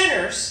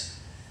sinners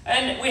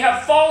and we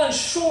have fallen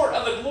short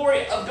of the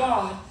glory of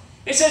God,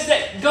 it says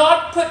that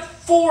God put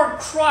forward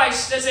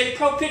Christ as a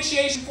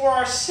propitiation for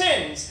our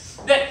sins,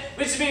 that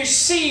it's to be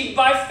received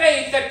by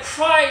faith, that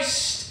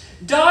Christ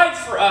died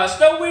for us.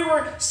 Though we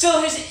were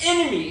still his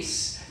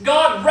enemies,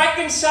 God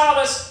reconciled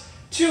us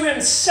to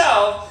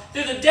himself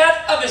through the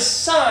death of his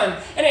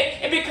Son. And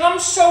it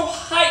becomes so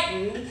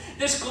heightened,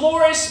 this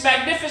glorious,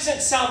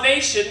 magnificent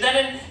salvation, that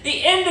in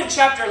the end of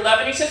chapter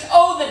 11, he says,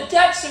 oh, the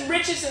depths and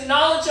riches and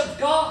knowledge of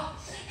God.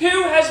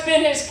 Who has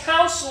been his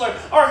counselor?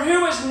 Or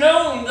who has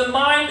known the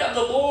mind of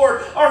the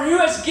Lord? Or who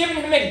has given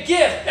him a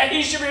gift that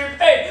he should be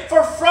repaid?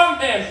 For from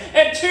him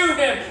and to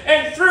him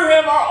and through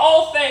him are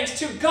all things.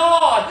 To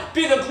God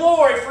be the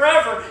glory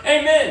forever.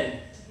 Amen.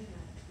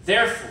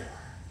 Therefore,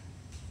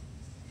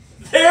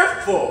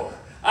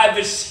 I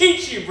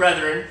beseech you,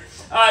 brethren,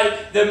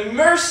 the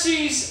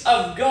mercies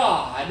of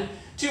God,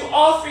 to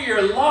offer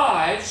your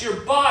lives,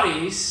 your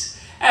bodies,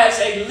 as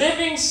a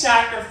living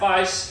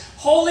sacrifice,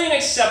 holy and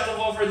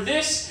acceptable, for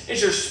this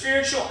is your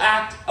spiritual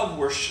act of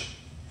worship.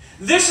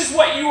 This is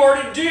what you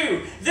are to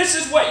do. This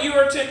is what you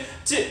are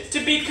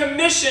to be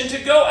commissioned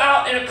to go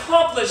out and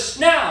accomplish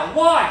now.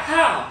 Why?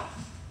 How?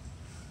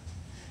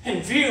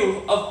 In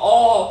view of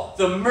all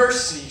the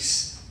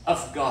mercies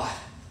of God.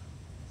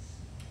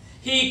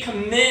 He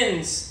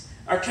commands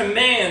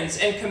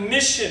and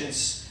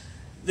commissions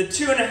the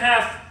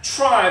 2.5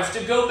 tribes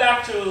to go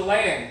back to the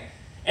land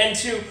and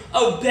to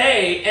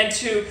obey and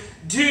to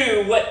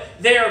do what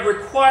they are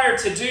required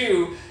to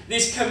do.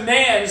 These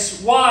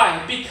commands.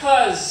 Why?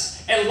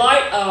 Because in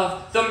light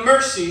of the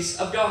mercies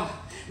of God.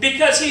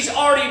 Because He's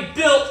already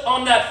built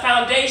on that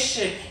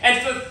foundation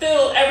and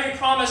fulfilled every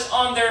promise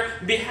on their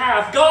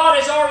behalf. God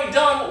has already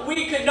done what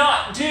we could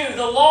not do.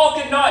 The law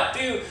could not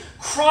do.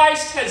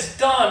 Christ has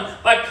done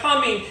by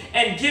coming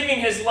and giving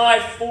His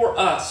life for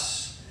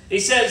us. He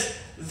says,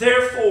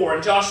 therefore,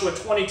 in Joshua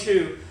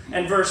 22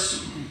 and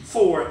verse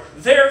 4,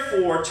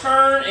 therefore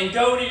turn and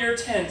go to your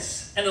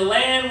tents and the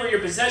land where your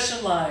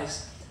possession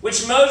lies,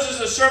 which Moses,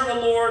 the servant of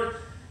the Lord,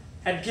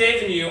 had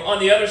given you on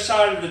the other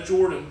side of the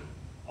Jordan.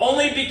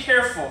 Only be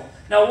careful.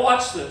 Now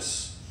watch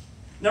this.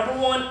 Number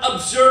 1,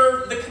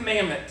 observe the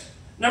commandment.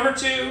 Number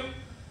 2,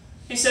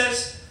 he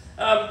says,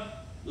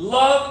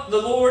 love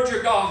the Lord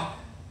your God.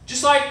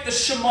 Just like the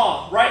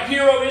Shema, right?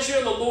 Hear, O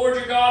Israel, the Lord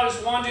your God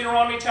is one,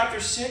 Deuteronomy chapter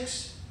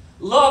 6.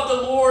 Love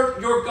the Lord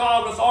your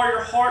God with all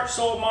your heart,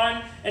 soul,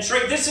 mind, and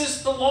strength. This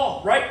is the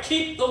law, right?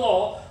 Keep the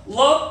law.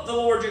 Love the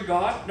Lord your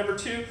God. Number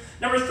 2.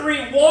 Number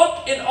 3,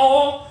 walk in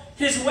all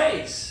His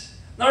ways.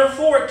 Number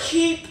 4,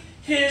 keep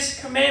His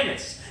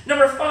commandments.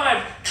 Number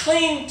 5,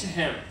 cling to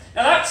Him.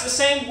 Now that's the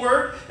same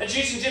word that's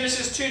used in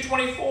Genesis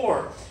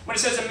 2:24, when it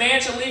says, a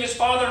man shall leave his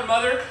father and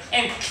mother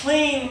and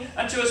cling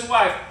unto his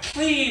wife.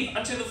 Cleave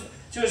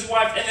to his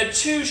wife, and the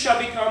two shall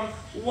become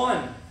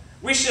one.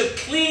 We should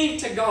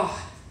cleave to God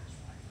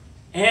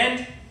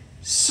and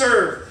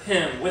serve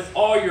Him with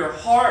all your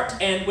heart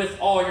and with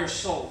all your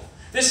soul.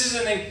 This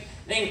is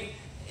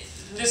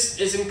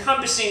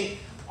encompassing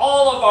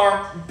all of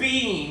our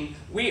being.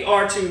 We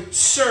are to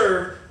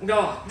serve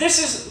God. This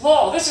is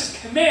law. This is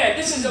command.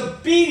 This is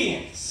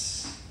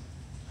obedience.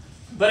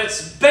 But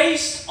it's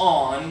based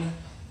on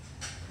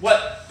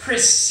what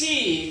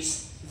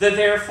precedes the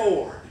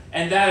therefore.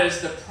 And that is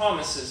the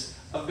promises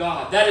of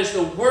God. That is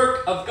the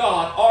work of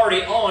God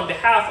already on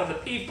behalf of the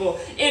people.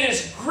 It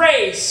is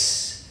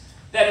grace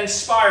that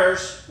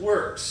inspires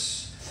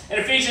works. In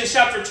Ephesians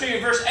chapter 2,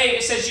 verse 8,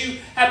 it says, you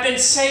have been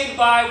saved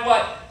by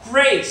what?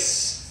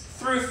 Grace.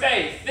 Through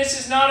faith. This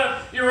is not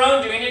of your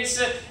own doing. It's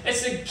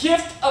the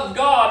gift of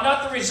God,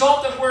 not the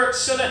result of works,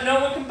 so that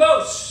no one can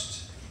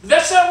boast.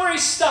 That's not where he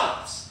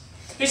stops.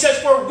 He says,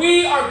 for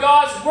we are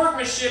God's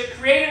workmanship,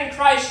 created in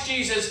Christ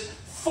Jesus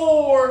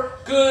for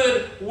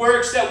good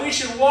works, that we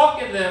should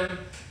walk in them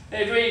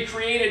that we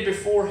created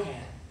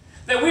beforehand.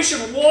 That we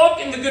should walk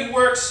in the good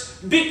works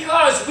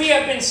because we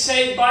have been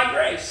saved by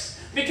grace.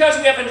 Because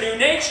we have a new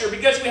nature,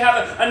 because we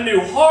have a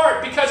new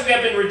heart, because we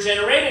have been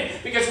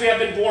regenerated, because we have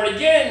been born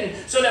again,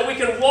 so that we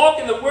can walk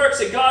in the works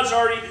that God's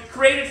already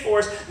created for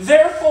us.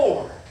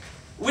 Therefore,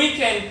 we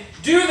can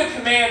do the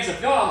commands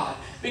of God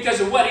because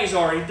of what He's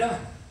already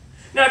done.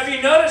 Now, if you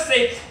notice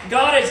that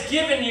God has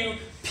given you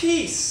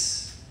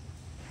peace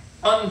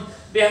on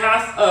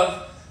behalf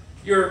of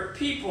your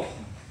people.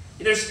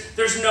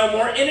 There's no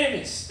more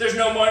enemies. There's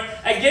no more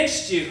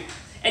against you.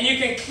 And you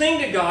can cling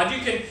to God. You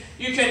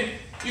can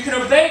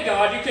obey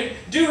God. You can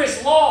do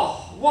His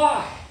law.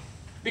 Why?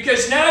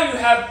 Because now you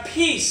have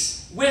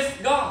peace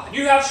with God.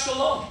 You have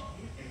shalom.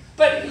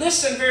 But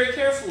listen very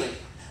carefully.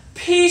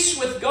 Peace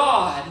with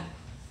God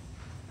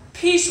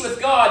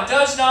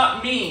does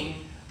not mean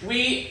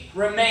we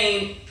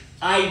remain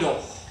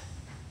idle.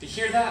 Do you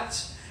hear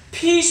that?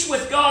 Peace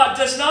with God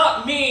does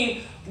not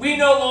mean we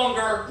no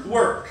longer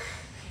work.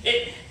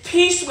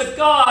 Peace with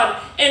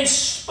God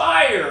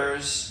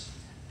inspires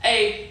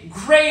a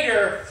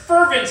greater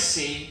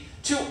fervency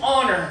to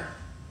honor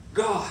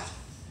God.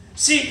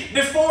 See,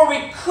 before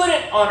we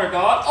couldn't honor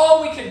God,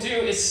 all we can do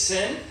is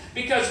sin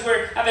because we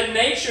have a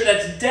nature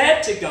that's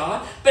dead to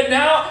God. But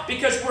now,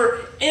 because we're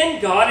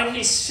in God and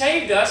He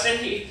saved us and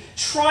He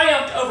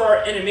triumphed over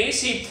our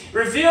enemies, He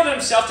revealed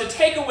Himself to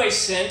take away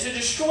sin, to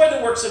destroy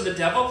the works of the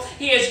devil.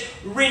 He has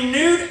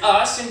renewed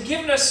us and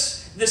given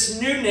us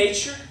this new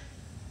nature.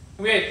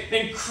 We have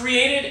been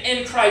created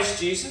in Christ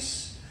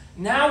Jesus.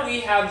 Now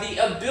we have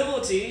the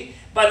ability,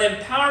 by the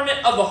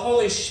empowerment of the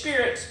Holy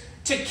Spirit,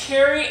 to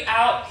carry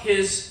out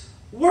His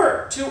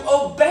work, to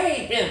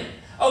obey Him.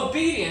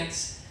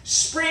 Obedience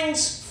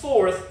springs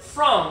forth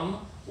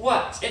from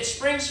what? It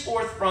springs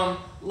forth from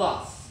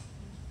love.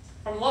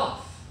 From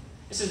love.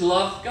 It says,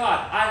 love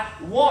God. I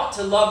want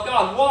to love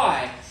God.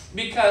 Why?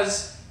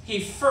 Because He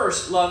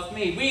first loved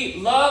me. We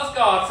love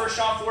God, 1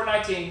 John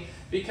 4:19,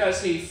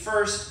 because He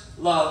first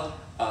loved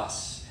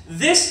us.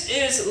 This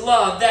is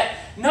love. That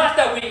not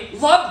that we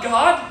loved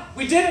God,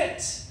 we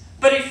didn't.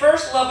 But He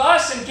first loved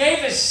us and gave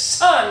His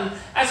Son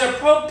as a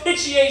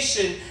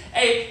propitiation,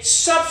 a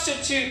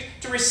substitute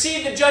to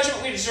receive the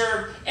judgment we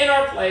deserve in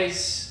our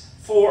place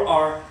for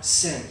our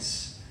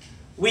sins.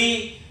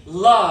 We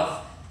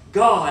love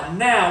God.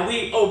 Now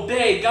we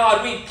obey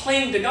God. We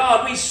cling to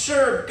God. We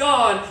serve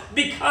God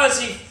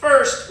because He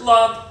first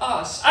loved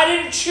us. I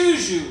didn't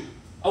choose you,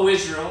 O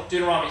Israel,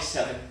 Deuteronomy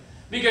 7,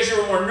 because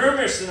you were more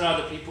numerous than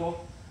other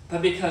people,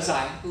 but because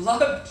I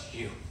loved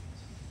you.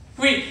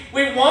 We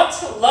want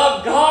to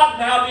love God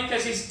now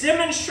because He's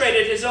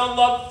demonstrated His own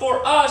love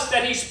for us,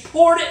 that He's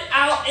poured it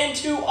out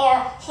into our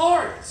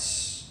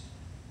hearts.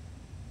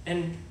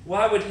 And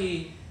why would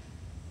He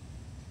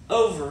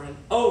over and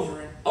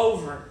over and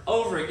over and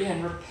over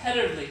again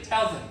repetitively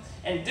tell them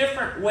in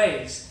different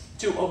ways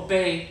to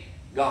obey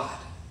God?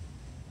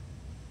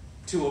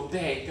 To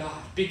obey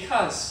God.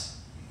 Because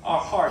our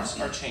hearts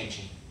are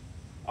changing.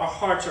 Our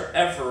hearts are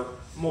ever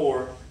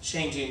more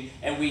changing,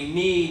 and we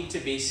need to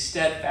be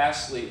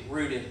steadfastly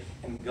rooted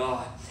in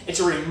God. It's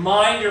a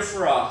reminder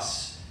for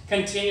us,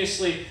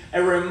 continuously,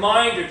 a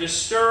reminder to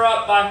stir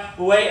up by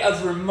way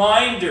of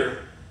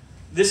reminder.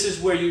 This is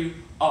where you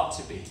ought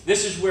to be.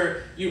 This is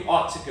where you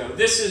ought to go.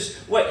 This is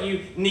what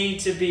you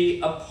need to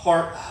be a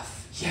part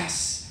of.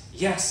 Yes,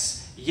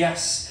 yes,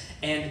 yes.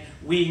 And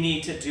we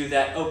need to do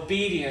that.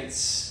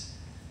 Obedience.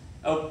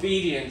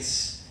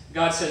 Obedience,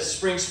 God says,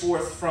 springs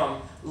forth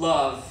from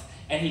love.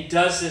 And He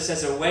does this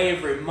as a way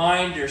of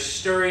reminder,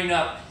 stirring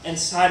up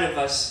inside of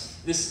us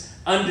this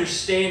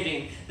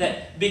understanding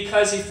that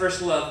because He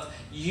first loved,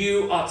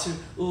 you ought to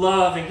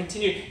love and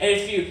continue. And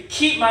if you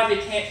keep my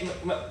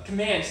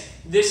commands,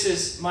 this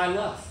is my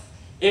love.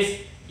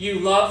 If you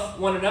love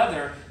one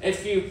another,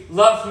 if you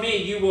love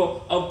me, you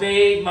will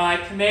obey my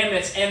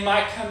commandments. And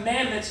my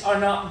commandments are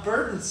not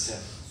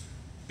burdensome.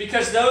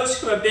 Because those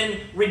who have been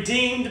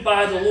redeemed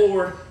by the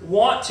Lord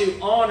want to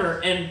honor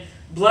and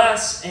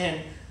bless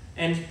and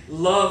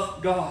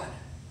love God.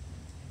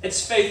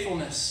 It's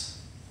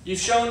faithfulness. You've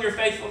shown your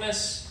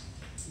faithfulness.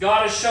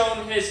 God has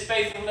shown His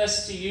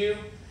faithfulness to you.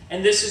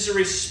 And this is a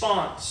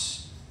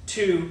response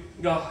to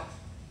God.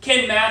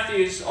 Ken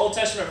Matthews, Old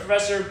Testament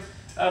professor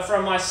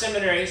from my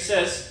seminary,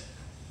 says,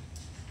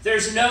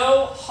 there's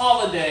no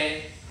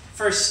holiday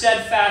for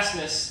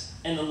steadfastness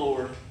in the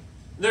Lord.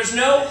 There's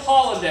no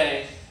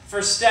holiday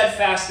for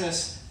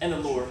steadfastness in the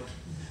Lord.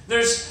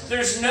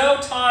 There's no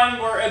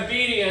time where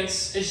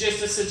obedience is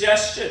just a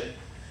suggestion.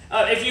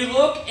 If you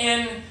look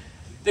in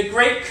the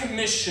Great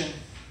Commission,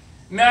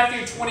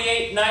 Matthew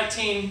 28,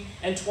 19,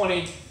 and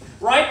 20,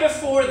 right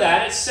before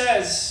that it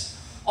says,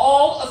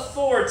 all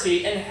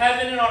authority in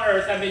heaven and on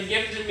earth have been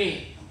given to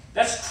me.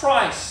 That's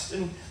Christ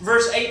in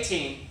verse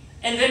 18.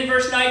 And then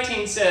verse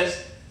 19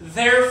 says,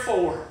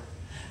 therefore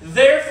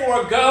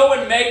go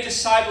and make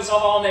disciples of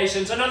all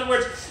nations. In other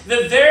words,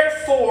 the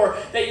therefore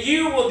that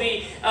you will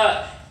be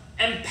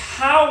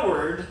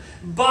empowered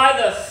by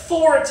the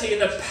authority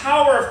and the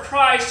power of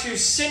Christ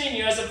who's sending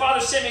you. As the Father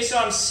sent me, so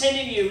I'm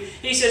sending you.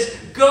 He says,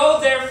 go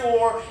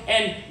therefore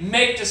and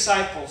make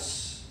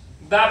disciples,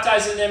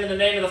 baptizing them in the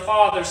name of the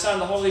Father, Son,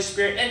 and the Holy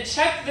Spirit. And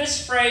check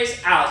this phrase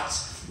out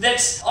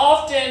that's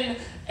often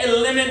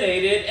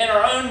eliminated in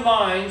our own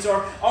minds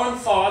or own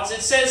thoughts.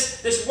 It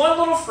says this one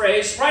little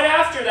phrase, right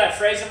after that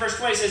phrase in verse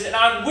 20 says, and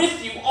I'm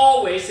with you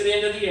always to the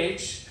end of the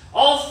age.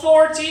 All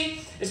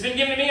authority has been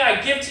given to me.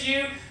 I give to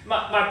you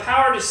my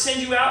power to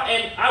send you out,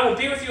 and I will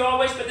be with you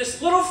always. But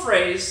this little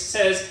phrase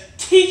says,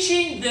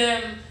 teaching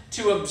them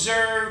to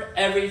observe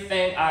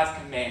everything I've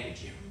commanded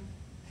you.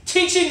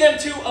 Teaching them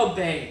to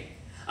obey.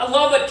 I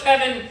love what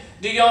Kevin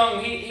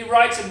DeYoung, he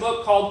writes a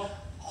book called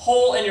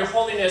Whole in Your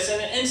Holiness.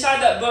 And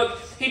inside that book,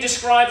 he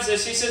describes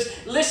this. He says,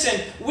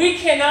 listen, we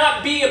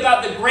cannot be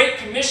about the Great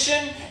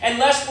Commission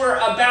unless we're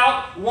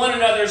about one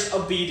another's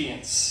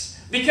obedience.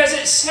 Because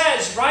it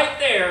says right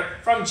there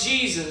from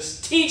Jesus,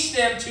 teach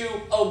them to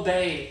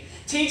obey.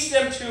 Teach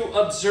them to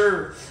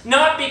observe.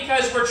 Not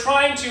because we're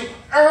trying to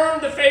earn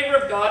the favor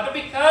of God, but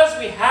because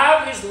we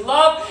have His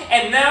love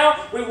and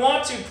now we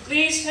want to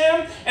please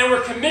Him and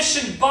we're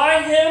commissioned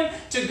by Him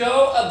to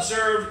go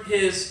observe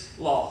His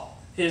law,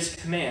 His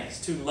commands,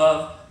 to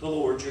love the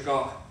Lord your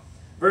God.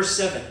 Verse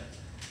 7.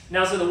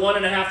 Now to the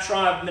 1.5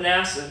 tribe of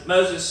Manasseh,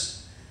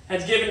 Moses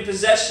had given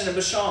possession of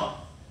Bashan.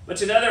 But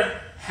to the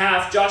other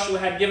half, Joshua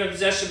had given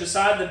possession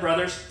beside the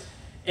brothers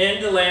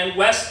in the land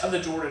west of the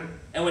Jordan.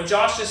 And when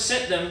Joshua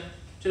sent them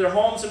to their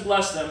homes and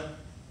blessed them,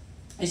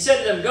 he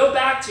said to them, go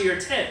back to your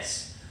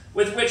tents,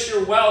 with which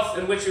your wealth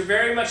and which your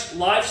very much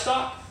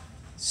livestock,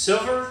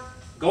 silver,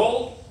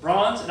 gold,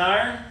 bronze, and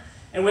iron,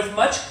 and with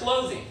much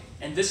clothing.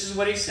 And this is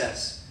what he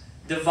says,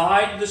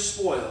 divide the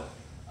spoil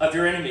of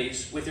your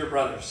enemies with your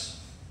brothers.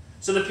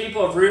 So the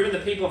people of Reuben,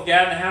 the people of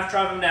Gad, and the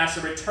half-tribe of Manasseh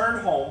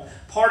returned home,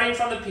 parting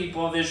from the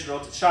people of Israel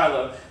to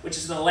Shiloh, which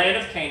is in the land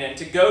of Canaan,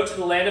 to go to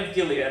the land of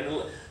Gilead,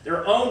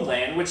 their own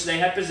land, which they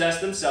had possessed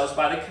themselves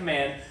by the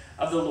command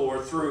of the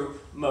Lord through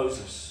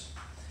Moses.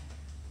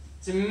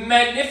 It's a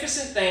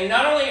magnificent thing.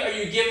 Not only are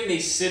you given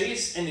these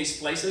cities and these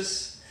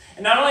places,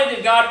 and not only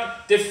did God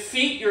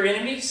defeat your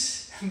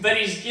enemies, but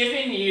He's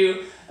giving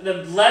you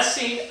the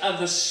blessing of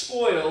the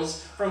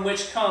spoils from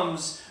which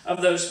comes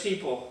of those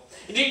people.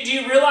 Do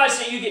you realize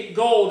that you get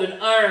gold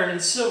and iron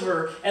and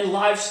silver and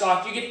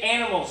livestock? You get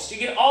animals. You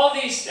get all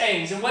these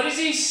things. And what does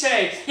He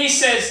say? He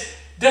says,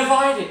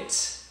 divide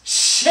it.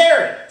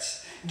 share it.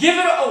 Give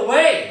it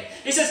away.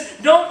 He says,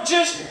 don't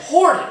just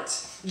hoard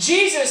it.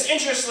 Jesus,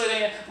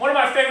 interestingly, one of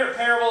my favorite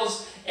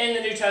parables in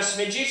the New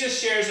Testament, Jesus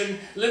shares in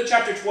Luke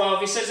chapter 12,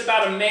 he says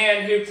about a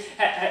man who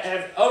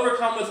had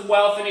overcome with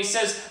wealth, and he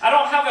says, I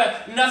don't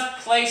have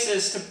enough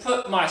places to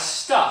put my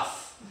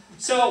stuff.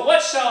 So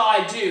what shall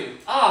I do?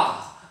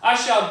 I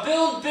shall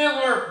build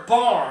bigger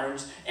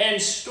barns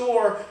and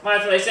store my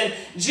place. And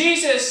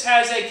Jesus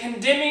has a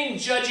condemning,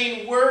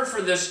 judging word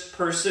for this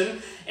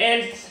person.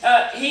 And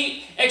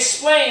he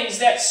explains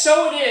that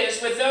so it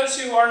is with those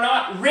who are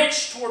not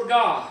rich toward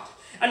God.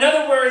 In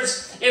other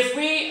words, if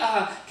we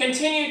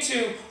continue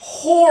to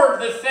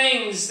hoard the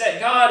things that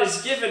God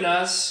has given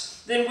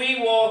us, then we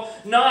will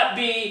not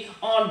be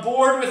on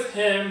board with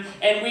Him,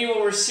 and we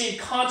will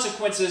receive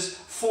consequences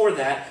for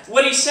that.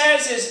 What he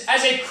says is,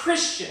 as a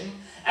Christian,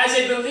 as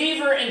a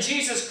believer in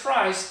Jesus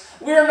Christ,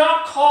 we are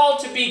not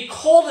called to be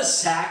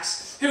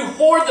cul-de-sacs who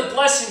hoard the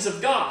blessings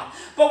of God,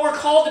 but we're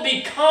called to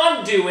be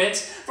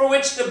conduits for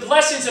which the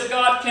blessings of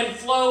God can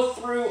flow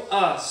through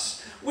us.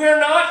 We're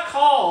not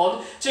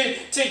called to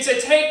take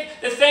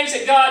the things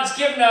that God's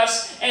given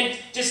us and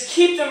just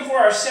keep them for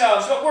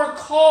ourselves, but we're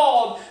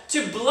called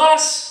to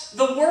bless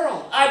the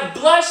world. I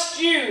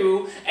blessed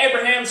you,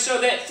 Abraham, so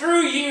that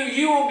through you,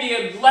 you will be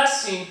a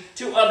blessing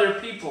to other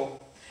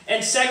people.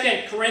 In 2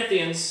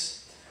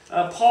 Corinthians,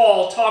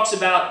 Paul talks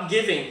about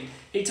giving.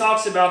 He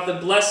talks about the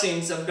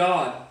blessings of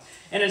God.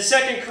 And in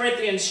 2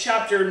 Corinthians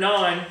chapter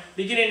 9,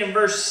 beginning in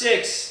verse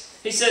 6,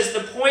 he says, the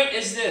point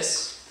is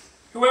this: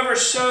 whoever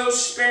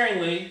sows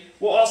sparingly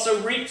will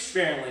also reap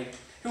sparingly.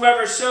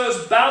 Whoever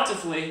sows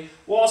bountifully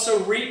will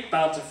also reap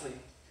bountifully.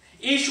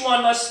 Each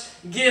one must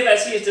give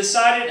as he has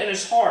decided in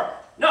his heart,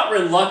 not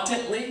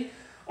reluctantly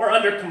or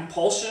under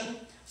compulsion,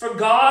 for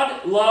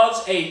God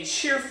loves a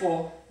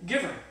cheerful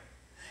giver.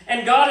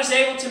 And God is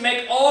able to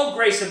make all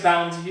grace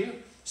abound to you,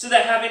 so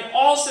that having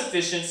all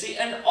sufficiency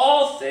in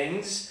all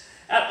things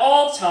at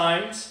all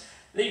times,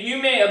 that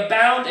you may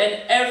abound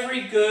in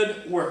every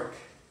good work.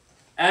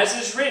 As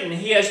is written,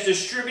 He has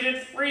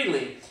distributed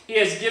freely. He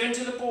has given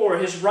to the poor.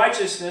 His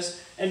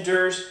righteousness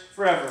endures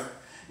forever.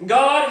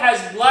 God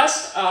has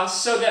blessed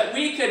us so that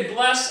we could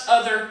bless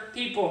other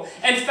people.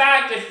 In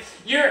fact,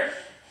 if you're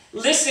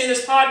listening to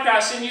this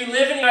podcast and you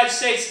live in the United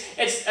States,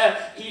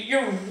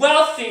 you're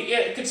wealthy.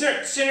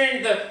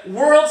 Considering the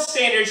world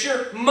standards,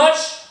 you're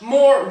much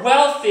more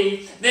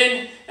wealthy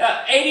than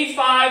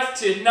 85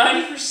 to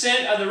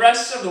 90% of the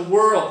rest of the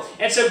world.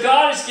 And so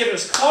God has given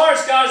us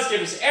cars, God has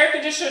given us air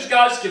conditioners,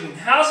 God has given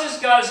houses,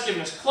 God has given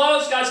us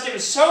clothes, God has given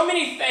us so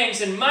many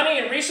things and money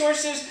and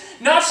resources,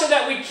 not so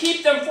that we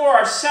keep them for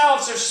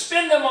ourselves or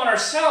spend them on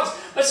ourselves,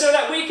 but so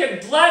that we can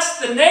bless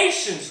the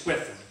nations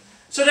with them.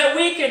 So that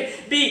we can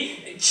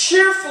be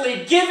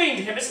cheerfully giving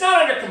to Him. It's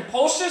not under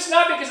compulsion. It's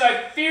not because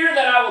I fear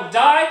that I will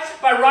die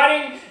by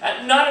writing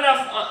not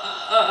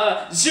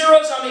enough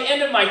zeros on the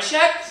end of my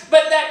check,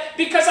 but that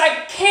because I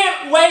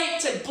can't wait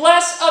to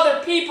bless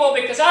other people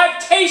because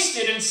I've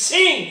tasted and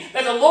seen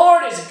that the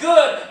Lord is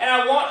good, and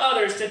I want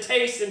others to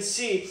taste and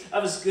see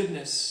of His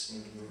goodness.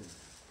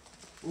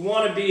 We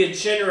want to be a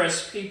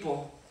generous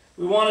people.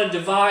 We want to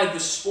divide the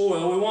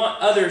spoil. We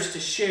want others to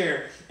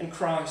share in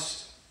Christ.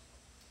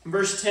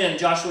 Verse 10,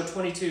 Joshua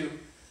 22.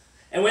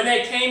 And when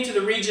they came to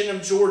the region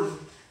of Jordan,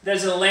 that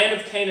is in the land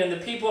of Canaan, the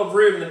people of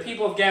Reuben, the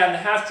people of Gad, and the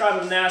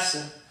half-tribe of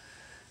Manasseh,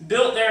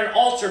 built there an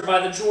altar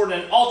by the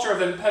Jordan, an altar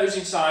of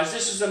imposing size.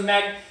 This is a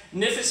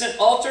magnificent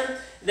altar.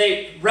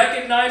 They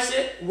recognized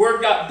it.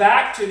 Word got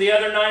back to the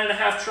other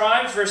 9.5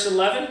 tribes, verse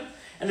 11.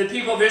 And the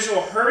people of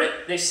Israel heard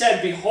it. They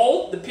said,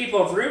 behold, the people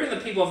of Reuben,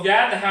 the people of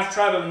Gad, and the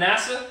half-tribe of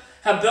Manasseh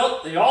have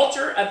built the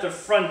altar at the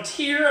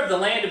frontier of the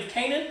land of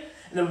Canaan,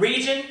 in the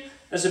region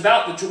that's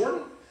about the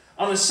Jordan,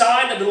 on the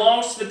side that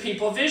belongs to the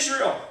people of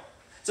Israel.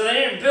 So they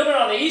didn't build it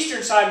on the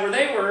eastern side where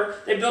they were.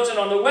 They built it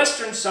on the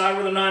western side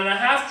where the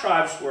 9.5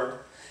 tribes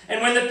were.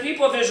 And when the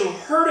people of Israel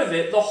heard of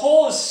it, the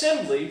whole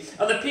assembly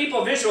of the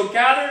people of Israel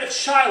gathered at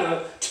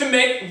Shiloh to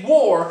make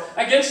war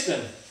against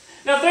them.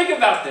 Now think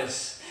about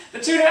this. The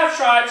 2.5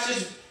 tribes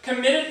just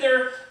committed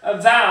their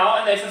vow,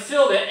 and they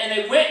fulfilled it, and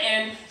they went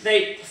in,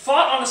 they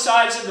fought on the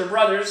sides of their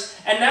brothers,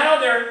 and now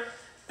they're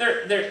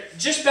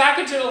just back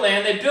into the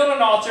land. They built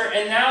an altar,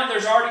 and now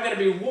there's already going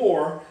to be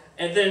war,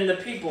 and then the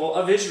people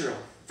of Israel.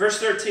 Verse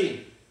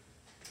 13.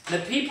 The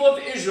people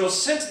of Israel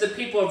sent to the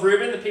people of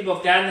Reuben, the people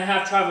of Gad, and the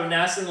half-tribe of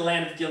Manasseh in the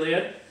land of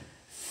Gilead,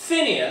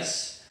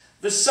 Phinehas,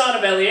 the son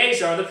of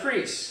Eleazar, the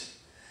priest,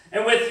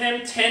 and with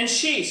him 10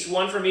 chiefs,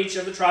 one from each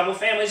of the tribal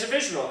families of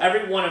Israel,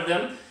 every one of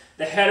them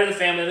the head of the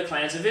family of the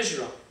clans of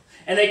Israel.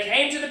 And they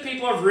came to the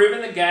people of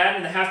Reuben, the Gad,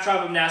 and the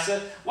half-tribe of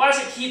Manasseh. Why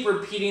does it keep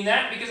repeating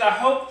that? Because I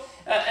hope...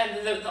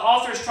 and the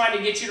author is trying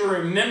to get you to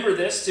remember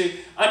this, to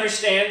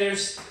understand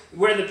there's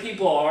where the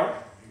people are.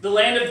 The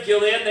land of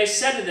Gilead, they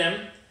said to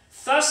them,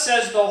 thus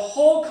says the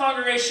whole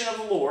congregation of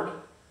the Lord.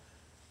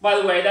 By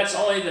the way, that's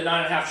only the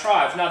 9.5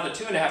 tribes, not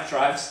the 2.5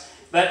 tribes.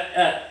 But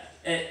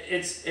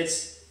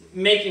it's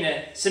making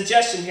a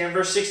suggestion here in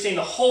verse 16,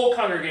 the whole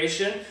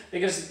congregation,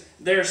 because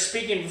they're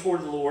speaking before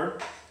the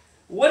Lord.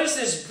 What is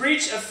this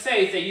breach of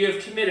faith that you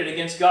have committed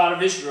against God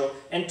of Israel,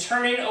 and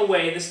turning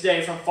away this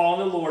day from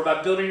following the Lord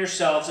by building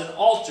yourselves an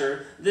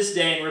altar this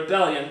day in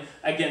rebellion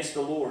against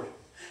the Lord?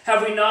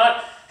 Have we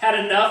not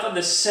had enough of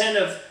the sin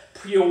of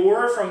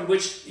Peor, from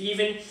which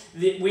even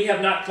we have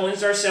not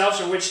cleansed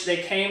ourselves, or which they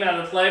came out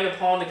of the plague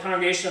upon the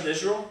congregation of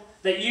Israel?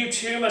 That you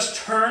too must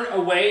turn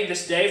away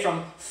this day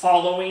from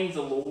following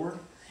the Lord?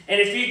 And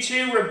if you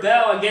too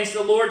rebel against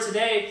the Lord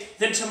today,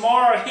 then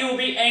tomorrow he will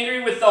be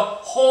angry with the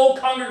whole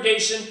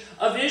congregation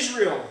of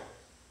Israel.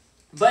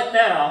 But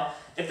now,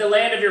 if the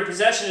land of your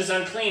possession is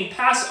unclean,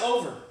 pass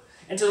over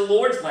into the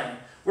Lord's land,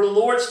 where the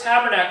Lord's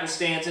tabernacle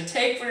stands, and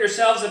take for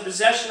yourselves a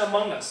possession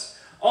among us.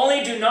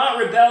 Only do not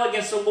rebel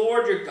against the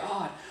Lord your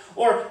God,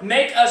 or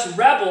make us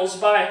rebels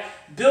by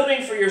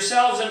building for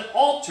yourselves an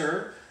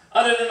altar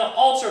other than the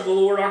altar of the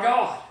Lord our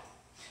God.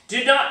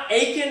 Did not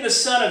Achan the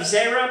son of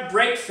Zerah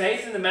break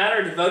faith in the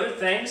matter of devoted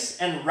things,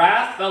 and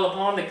wrath fell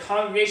upon the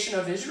congregation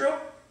of Israel?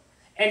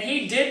 And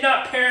he did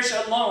not perish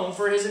alone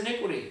for his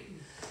iniquity.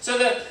 So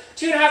the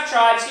 2.5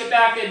 tribes get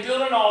back, they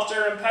build an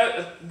altar,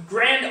 a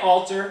grand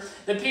altar.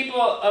 The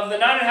people of the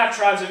 9.5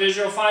 tribes of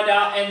Israel find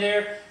out, and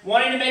they're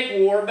wanting to make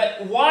war,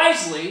 but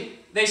wisely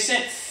they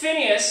sent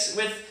Phinehas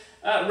with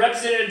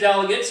representative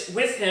delegates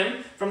with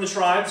him from the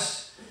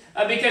tribes,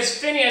 because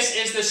Phinehas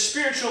is the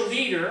spiritual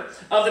leader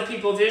of the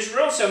people of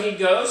Israel. So he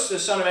goes, the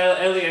son of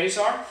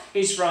Eleazar,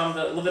 he's from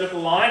the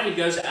Levitical line, he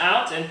goes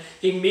out and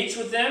he meets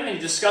with them and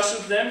discusses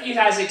with them. He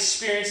has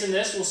experience in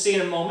this, we'll see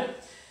in a moment.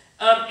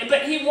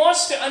 But he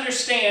wants to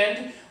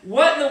understand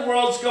what in the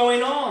world's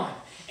going on.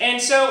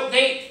 And so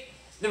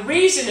the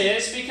reason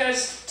is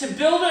because to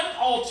build an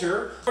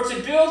altar, or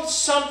to build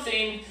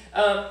something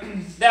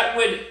that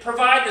would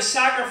provide the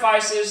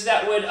sacrifices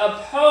that would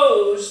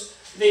oppose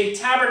the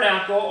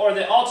tabernacle, or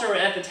the altar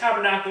at the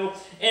tabernacle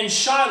in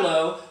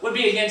Shiloh, would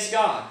be against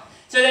God.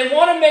 So they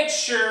want to make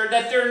sure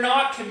that they're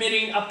not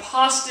committing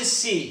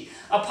apostasy.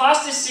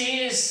 Apostasy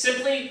is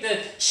simply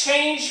to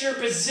change your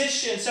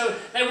position. So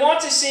they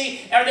want to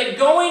see, are they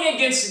going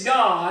against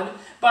God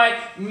by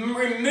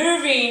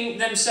removing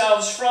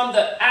themselves from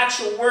the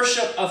actual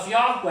worship of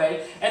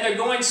Yahweh, and they're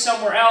going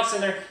somewhere else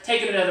and they're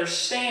taking another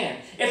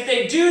stand. If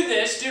they do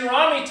this,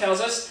 Deuteronomy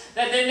tells us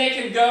that then they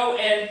can go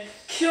and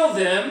kill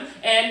them,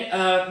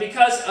 and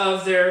because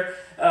of their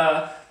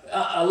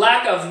a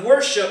lack of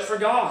worship for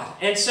God.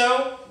 And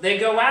so they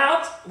go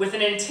out with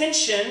an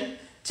intention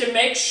to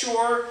make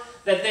sure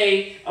that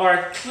they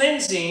are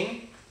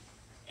cleansing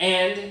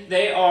and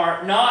they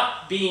are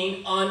not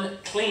being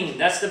unclean.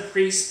 That's the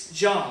priest's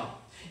job.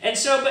 And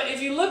so, but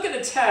if you look at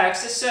the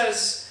text, it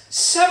says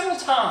several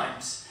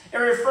times it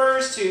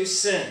refers to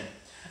sin,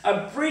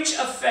 a breach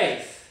of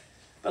faith.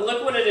 But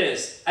look what it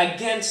is,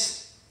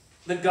 against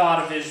the God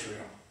of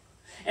Israel.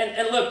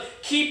 And look,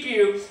 keep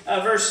you,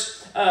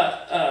 verse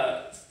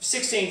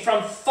 16,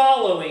 from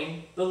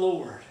following the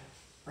Lord.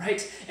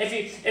 Right?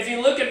 If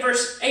you look at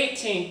verse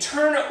 18,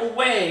 turn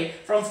away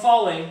from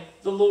following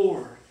the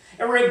Lord.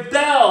 And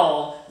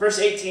rebel, verse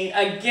 18,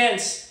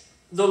 against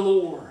the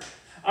Lord.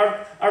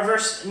 Our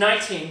verse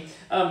 19,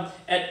 only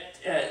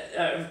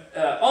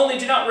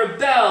do not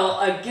rebel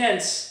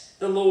against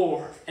the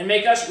Lord, and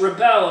make us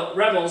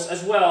rebels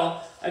as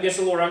well against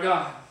the Lord our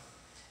God.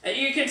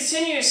 You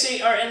continue to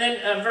see, and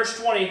then verse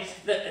 20,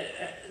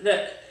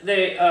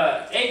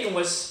 Achan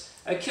was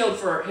killed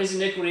for his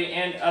iniquity,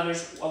 and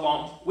others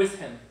along with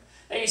him.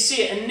 And you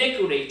see it,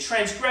 iniquity,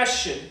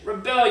 transgression,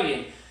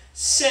 rebellion,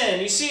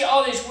 sin. You see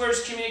all these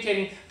words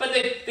communicating, but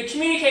the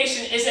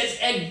communication is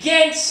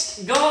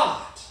against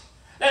God.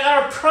 That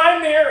our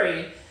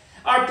primary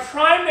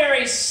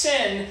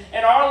sin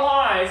in our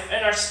life,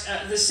 and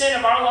the sin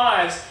of our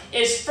lives,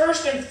 is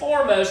first and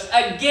foremost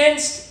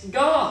against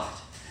God.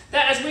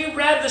 That, as we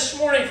read this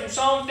morning from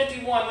Psalm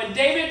 51, when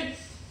David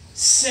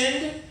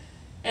sinned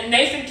and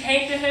Nathan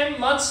came to him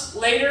months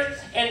later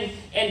and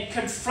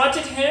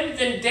confronted him,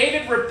 then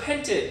David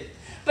repented.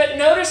 But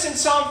notice in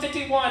Psalm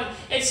 51,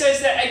 it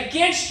says that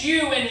against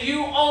you and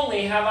you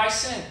only have I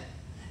sinned.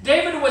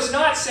 David was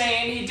not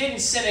saying he didn't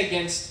sin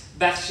against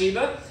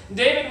Bathsheba.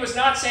 David was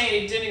not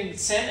saying he didn't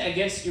sin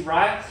against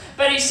Uriah.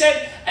 But he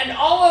said, and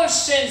all those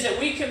sins that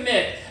we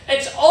commit,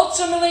 it's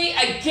ultimately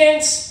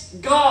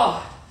against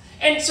God.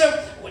 And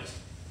so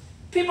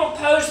people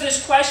pose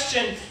this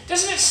question,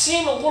 doesn't it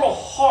seem a little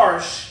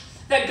harsh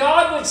that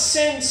God would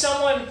send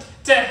someone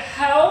to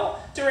hell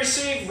to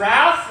receive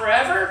wrath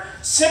forever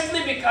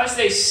simply because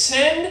they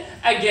sinned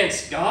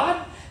against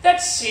God?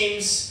 That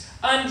seems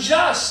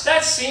unjust.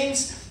 That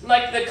seems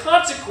like the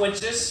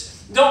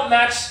consequences don't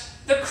match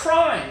the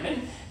crime.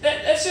 And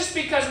that's just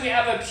because we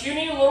have a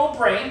puny little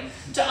brain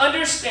to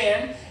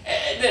understand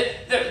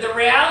the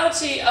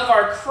reality of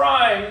our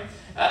crime.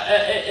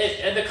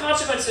 The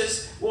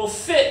consequences will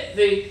fit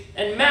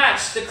and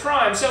match the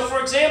crime. So, for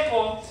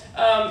example,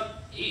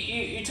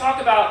 you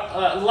talk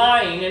about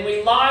lying, and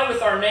we lie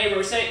with our neighbor.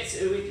 We say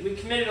we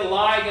committed a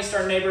lie against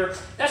our neighbor.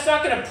 That's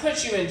not going to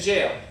put you in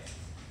jail.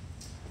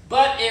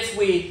 But if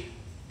we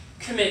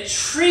commit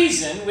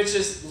treason, which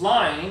is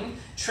lying,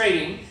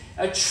 trading,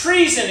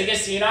 treason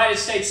against the United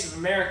States of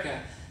America,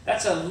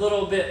 that's a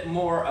little bit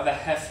more of a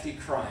hefty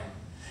crime.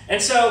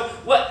 And so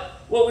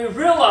what we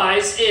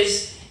realize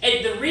is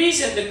the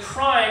reason the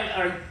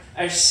crime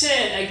or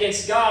sin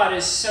against God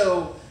is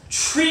so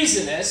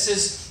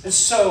treasonous, is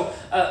so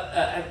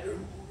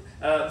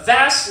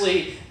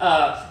vastly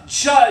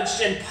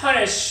judged and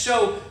punished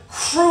so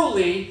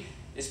cruelly,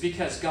 is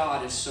because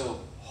God is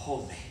so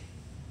holy.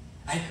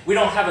 We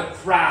don't have a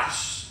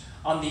grasp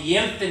on the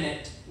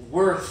infinite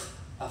worth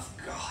of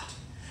God.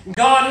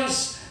 God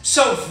is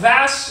so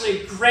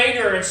vastly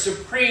greater and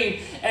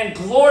supreme and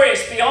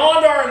glorious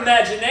beyond our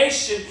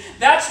imagination.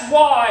 That's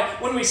why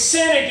when we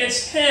sin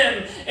against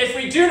Him, if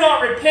we do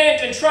not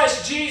repent and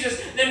trust Jesus,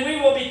 then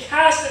we will be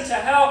cast into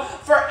hell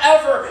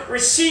forever,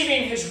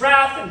 receiving His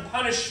wrath and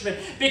punishment,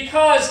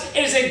 because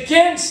it is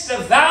against the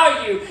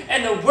value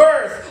and the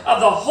worth of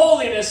the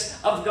holiness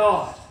of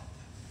God.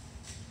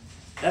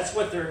 That's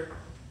what they're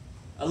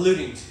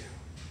alluding to.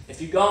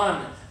 If you've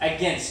gone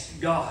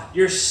against God,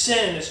 your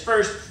sin is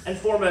first and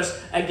foremost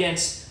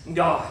against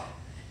God.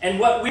 And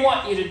what we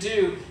want you to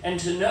do and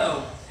to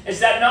know is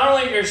that not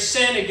only your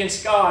sin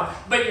against God,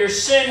 but your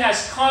sin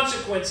has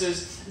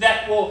consequences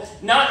that will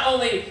not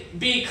only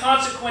be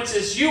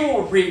consequences you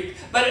will reap,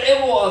 but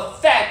it will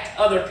affect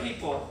other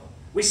people.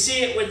 We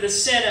see it with the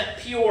sin of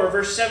Peor,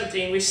 verse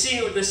 17. We see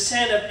it with the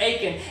sin of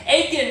Achan.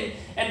 Achan,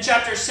 in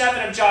chapter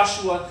 7 of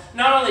Joshua,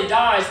 not only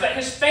dies, but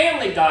his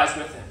family dies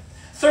with him.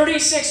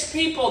 36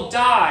 people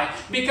die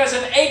because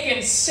of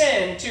Achan's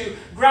sin to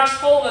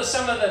grasp hold of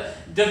some of the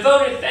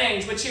devoted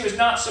things which he was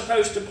not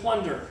supposed to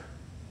plunder.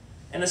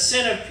 And the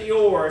sin of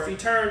Peor, if you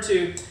turn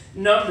to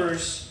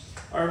Numbers,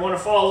 or want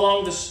to follow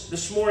along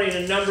this morning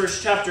in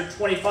Numbers chapter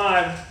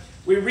 25,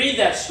 we read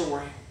that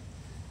story.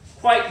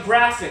 Quite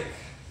graphic.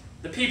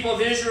 The people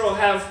of Israel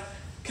have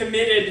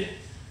committed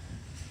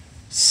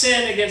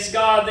sin against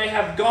God. They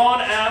have gone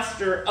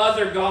after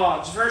other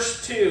gods.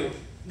 Verse 2.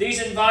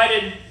 These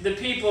invited the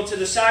people to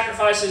the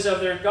sacrifices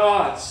of their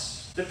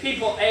gods. The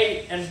people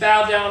ate and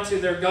bowed down to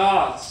their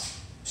gods.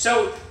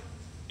 So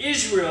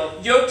Israel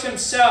yoked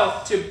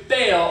himself to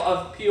Baal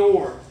of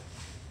Peor,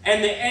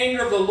 and the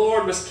anger of the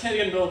Lord was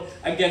kindled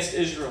against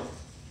Israel.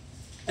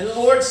 And the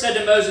Lord said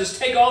to Moses,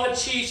 "Take all the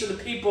chiefs of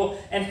the people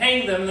and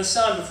hang them in the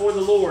sun before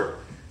the Lord,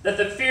 that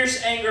the fierce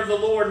anger of the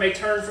Lord may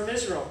turn from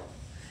Israel."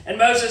 And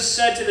Moses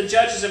said to the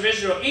judges of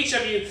Israel, "Each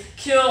of you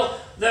kill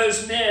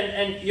those men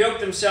and yoke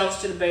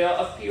themselves to the Baal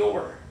of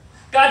Peor."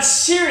 God's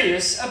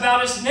serious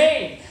about His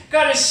name.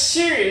 God is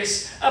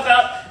serious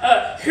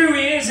about who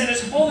He is and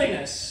His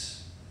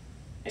holiness.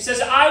 He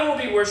says, "I will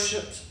be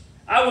worshipped.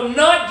 I will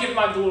not give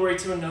my glory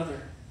to another."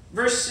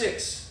 Verse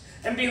 6.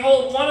 And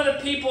behold, one of the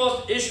people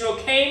of Israel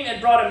came and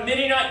brought a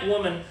Midianite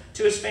woman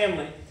to his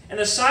family, in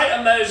the sight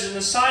of Moses, in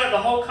the sight of the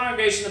whole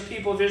congregation of the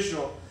people of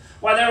Israel,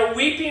 while they were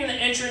weeping in the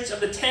entrance of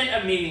the tent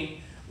of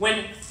meeting.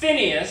 When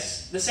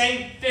Phinehas, the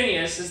same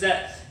Phinehas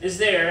that is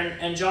there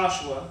in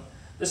Joshua,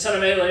 the son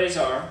of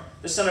Eleazar,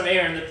 the son of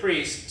Aaron the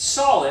priest,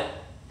 saw it,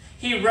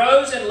 he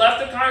rose and left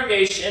the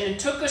congregation and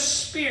took a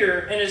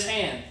spear in his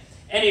hand.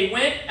 And he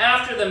went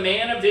after the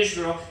man of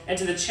Israel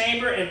into the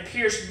chamber and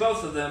pierced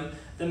both of them,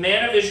 the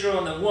man of Israel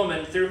and the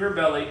woman, through her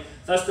belly.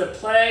 Thus the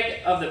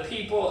plague of the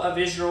people of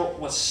Israel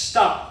was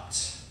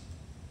stopped.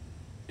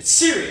 It's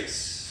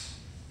serious.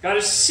 God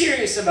is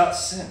serious about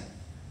sin.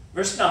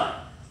 Verse 9.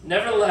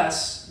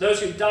 Nevertheless, those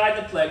who died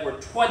in the plague were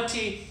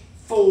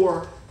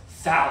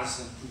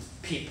 24,000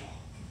 people.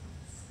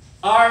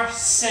 Our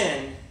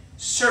sin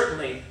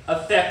certainly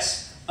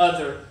affects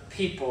other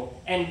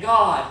people. And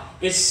God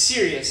is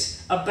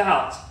serious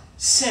about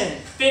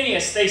sin.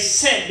 Phinehas, they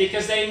sinned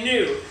because they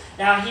knew.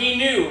 Now he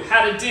knew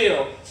how to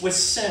deal with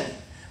sin.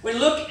 We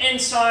look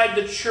inside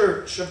the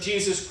church of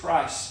Jesus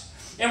Christ,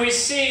 and we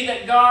see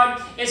that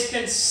God is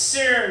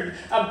concerned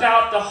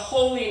about the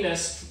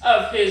holiness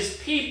of His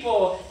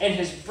people and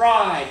His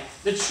bride,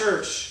 the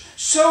church.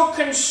 So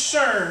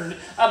concerned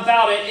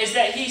about it is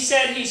that He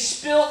said He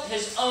spilt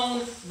His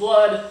own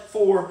blood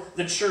for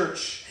the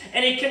church.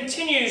 And He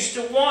continues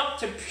to want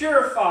to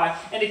purify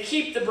and to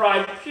keep the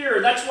bride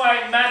pure. That's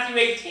why in Matthew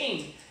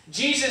 18,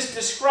 Jesus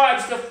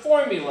describes the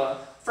formula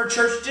for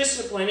church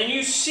discipline. And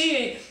you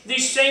see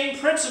these same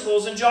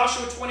principles in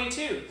Joshua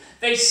 22.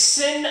 They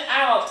send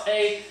out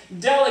a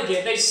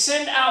delegate. They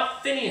send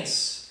out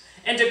Phinehas,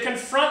 and to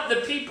confront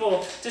the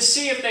people to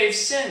see if they've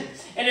sinned.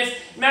 And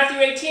if Matthew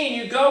 18,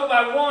 you go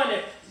by one,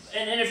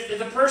 and if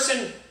the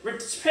person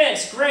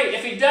repents, great.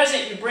 If he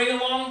doesn't, you bring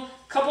along a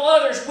couple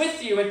others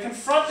with you and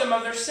confront them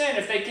of their sin.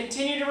 If they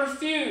continue to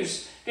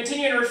refuse to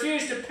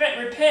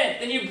repent,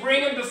 then you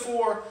bring them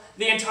before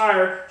the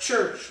entire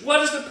church.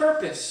 What is the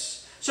purpose?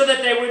 So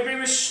that they would be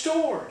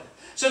restored,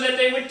 so that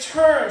they would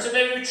turn, so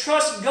they would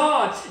trust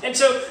God, and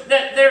so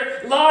that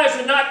their lives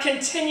would not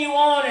continue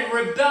on in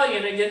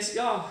rebellion against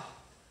God.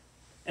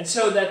 And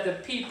so that the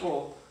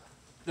people,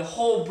 the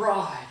whole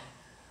bride,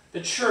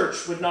 the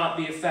church would not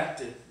be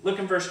affected. Look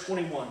in verse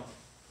 21.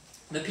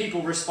 The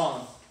people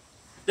respond.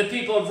 The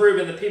people of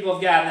Reuben, the people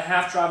of Gad, and the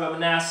half-tribe of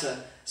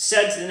Manasseh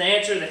said in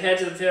answer to the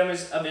heads of the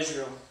families of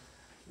Israel,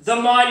 The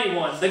mighty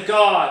one, the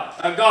God,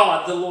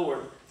 God, the Lord.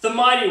 The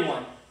mighty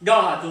one,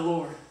 God, the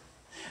Lord.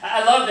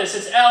 I love this.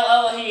 It's El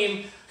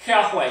Elohim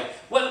Yahweh.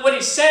 What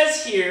he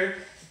says here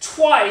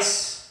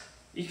twice,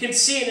 you can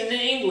see it in the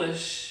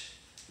English.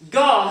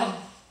 God,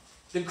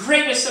 the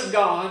greatness of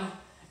God,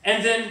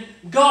 and then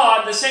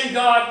God, the same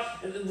God,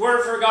 the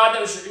word for God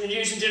that was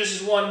used in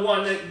Genesis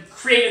 1:1 that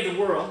created the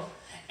world.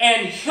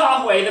 And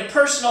Yahweh, the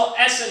personal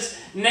essence,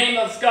 name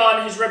of God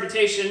and his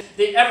reputation,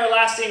 the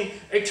everlasting,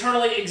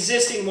 eternally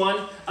existing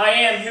one, I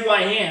am who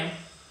I am.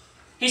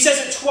 He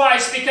says it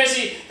twice because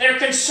they're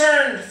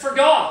concerned for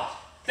God.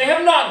 They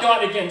have not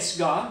gone against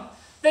God.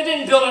 They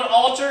didn't build an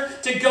altar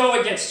to go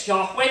against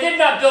Yahweh. They did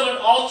not build an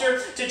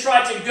altar to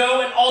try to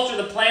go and alter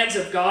the plans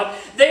of God.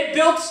 They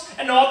built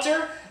an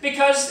altar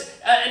because,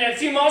 in a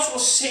few moments we'll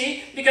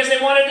see, because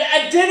they wanted to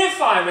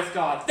identify with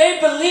God. They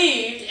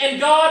believed in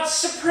God's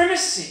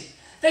supremacy.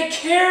 They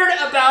cared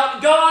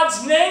about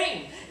God's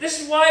name.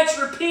 This is why it's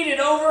repeated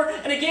over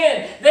and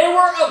again. They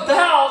were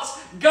about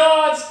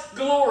God's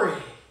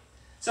glory.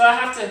 So I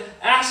have to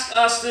ask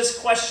us this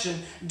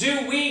question.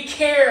 Do we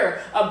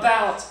care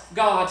about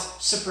God's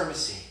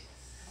supremacy?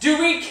 Do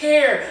we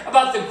care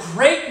about the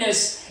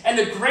greatness and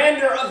the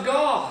grandeur of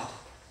God?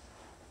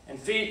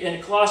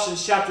 In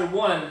Colossians chapter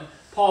 1,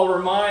 Paul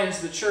reminds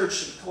the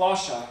church of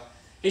Colossae.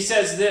 He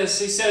says this.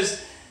 He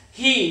says,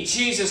 He,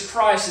 Jesus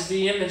Christ, is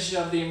the image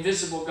of the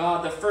invisible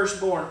God, the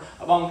firstborn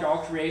among all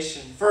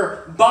creation.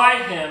 For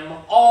by him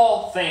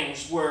all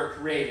things were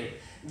created,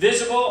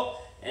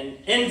 visible and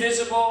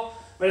invisible,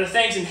 whether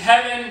things in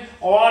heaven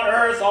or on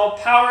earth, all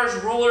powers,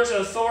 rulers, and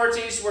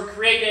authorities were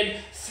created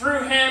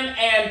through him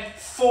and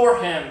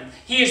for him.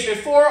 He is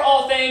before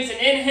all things, and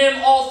in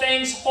him all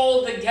things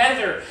hold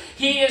together.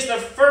 He is the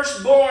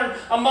firstborn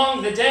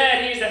among the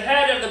dead. He is the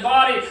head of the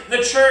body,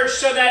 the church,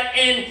 so that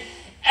in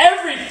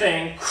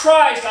everything,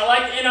 Christ, I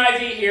like the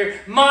NIV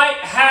here, might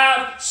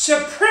have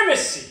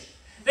supremacy.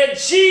 That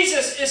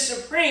Jesus is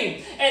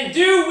supreme. And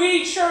do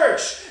we,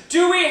 church,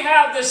 do we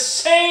have the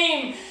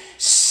same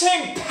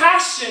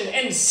passion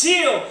and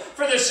zeal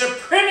for the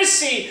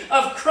supremacy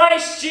of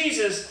Christ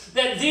Jesus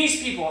that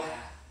these people have?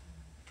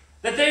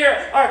 That they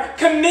are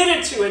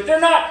committed to it. They're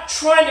not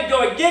trying to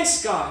go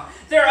against God.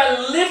 They're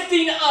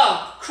lifting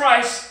up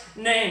Christ's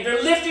name.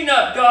 They're lifting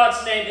up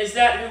God's name. Is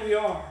that who we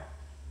are?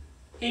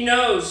 He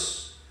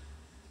knows.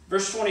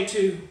 Verse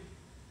 22.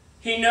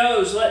 He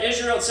knows, let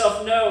Israel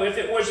itself know, if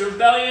it was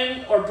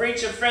rebellion or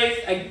breach of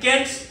faith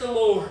against the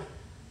Lord,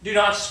 do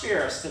not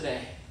spare us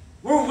today.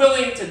 We're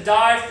willing to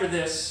die for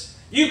this.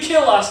 You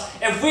kill us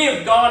if we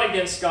have gone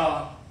against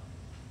God.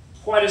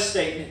 Quite a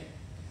statement.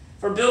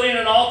 For building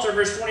an altar,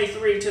 verse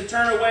 23, to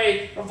turn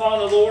away from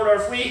following the Lord,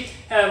 or if we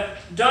have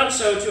done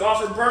so, to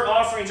offer burnt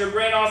offerings or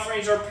grain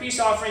offerings or peace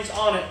offerings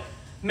on it,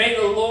 may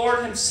the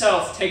Lord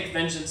himself take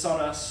vengeance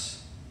on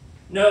us.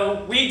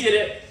 No, we did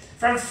it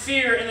from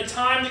fear in the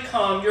time to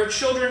come. Your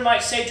children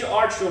might say to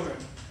our children,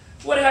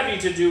 what have you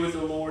to do with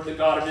the Lord, the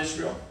God of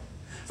Israel?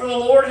 For the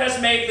Lord has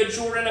made the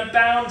Jordan a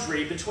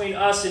boundary between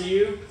us and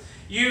you.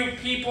 You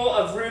people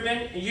of Reuben,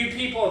 and you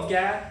people of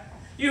Gad,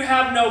 you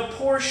have no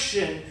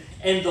portion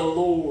in the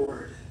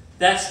Lord.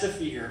 That's the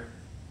fear.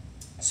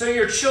 So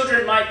your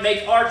children might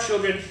make our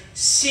children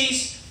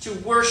cease to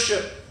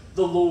worship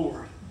the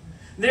Lord.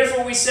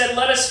 Therefore we said,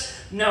 let us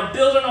now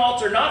build an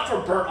altar, not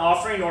for burnt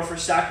offering or for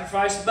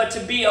sacrifice, but to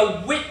be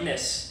a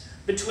witness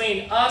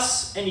between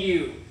us and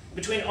you,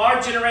 between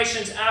our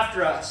generations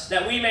after us,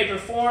 that we may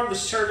perform the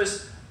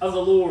service of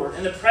the Lord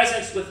in the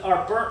presence with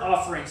our burnt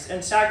offerings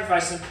and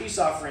sacrifices and peace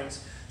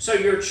offerings. So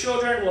your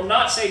children will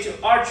not say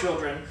to our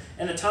children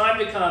in the time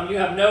to come, you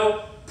have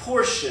no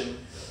portion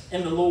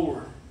in the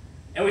Lord.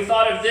 And we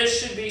thought if this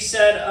should be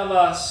said of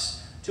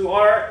us to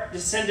our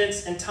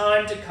descendants in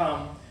time to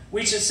come,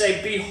 we should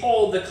say,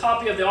 behold, the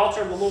copy of the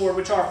altar of the Lord,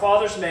 which our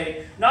fathers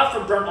made, not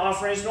for burnt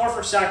offerings nor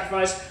for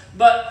sacrifice,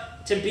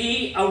 but to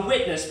be a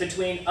witness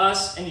between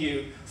us and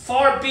you.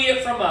 Far be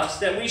it from us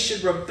that we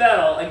should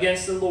rebel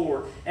against the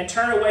Lord and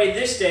turn away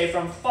this day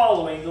from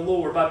following the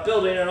Lord by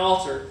building an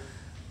altar,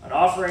 an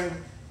offering,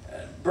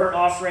 burnt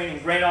offering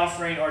and grain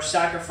offering or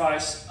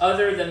sacrifice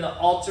other than the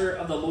altar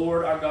of the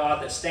Lord our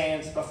God that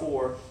stands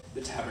before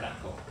the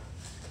tabernacle.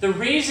 The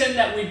reason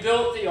that we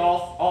built the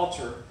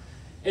altar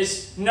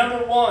is,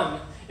 number one,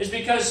 is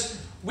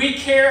because we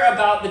care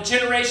about the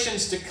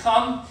generations to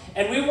come,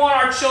 and we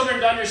want our children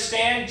to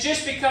understand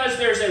just because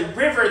there's a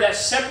river that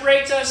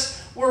separates us,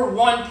 we're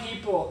one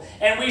people,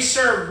 and we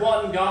serve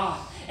one God.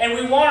 And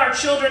we want our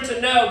children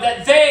to know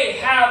that they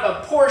have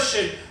a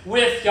portion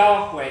with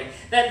Yahweh,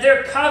 that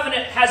their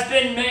covenant has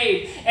been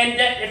made, and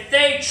that if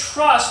they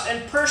trust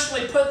and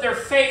personally put their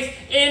faith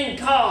in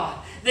God,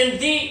 then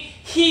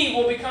He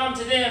will become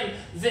to them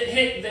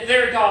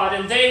their God,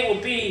 and they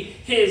will be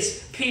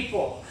His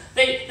people.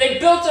 They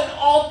built an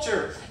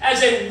altar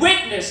as a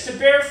witness to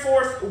bear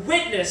forth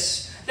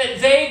witness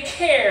that they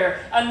care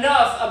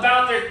enough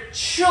about their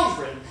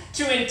children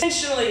to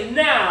intentionally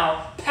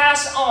now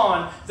pass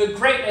on the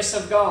greatness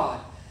of God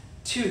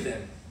to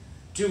them.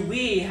 Do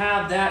we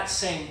have that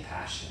same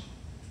passion?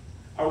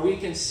 are we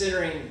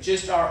considering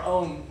just our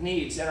own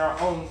needs and our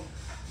own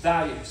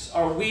values?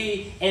 Are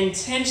we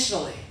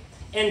intentionally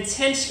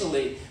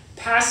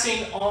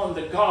passing on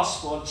the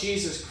gospel of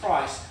Jesus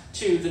Christ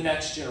to the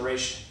next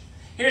generation?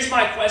 Here's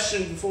my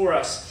question before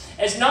us.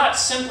 It's not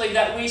simply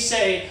that we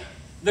say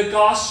the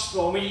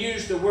gospel, and we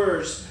use the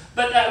words,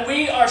 but that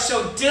we are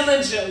so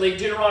diligently,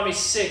 Deuteronomy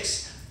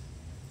 6,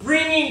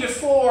 bringing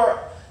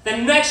before the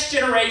next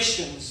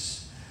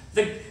generations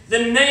the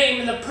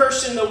name and the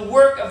person, the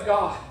work of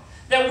God.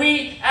 That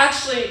we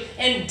actually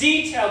in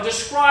detail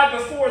describe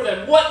before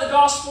them what the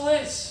gospel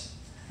is.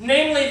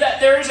 Namely, that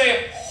there is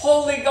a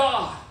holy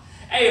God.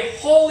 A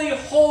holy,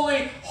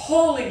 holy,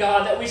 holy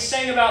God that we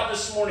sang about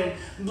this morning.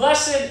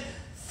 Blessed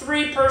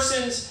three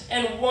persons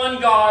and one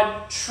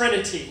God,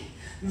 Trinity.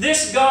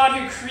 This God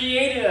who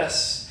created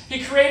us.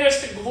 He created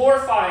us to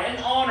glorify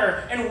and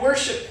honor and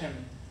worship Him.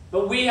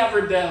 But we have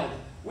rebelled.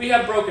 We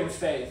have broken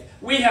faith.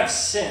 We have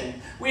sinned.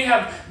 We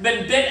have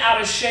been bent out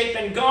of shape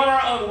and gone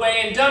our own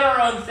way and done our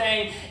own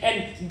thing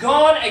and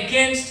gone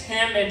against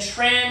Him and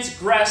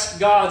transgressed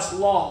God's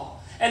law.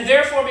 And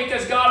therefore,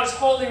 because God is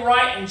holy,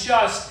 right, and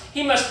just,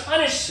 He must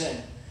punish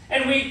sin.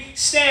 And we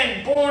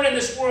stand born in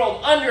this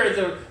world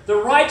under the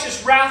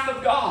righteous wrath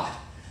of God.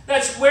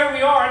 That's where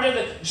we are, under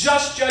the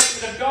just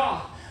judgment of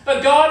God.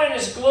 But God, in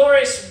His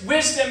glorious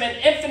wisdom and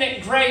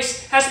infinite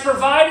grace, has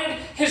provided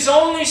His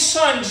only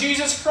Son,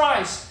 Jesus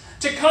Christ,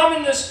 to come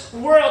in this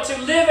world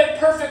to live a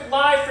perfect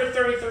life for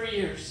 33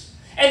 years.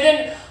 And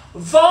then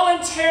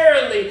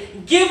voluntarily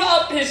give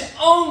up His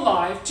own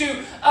life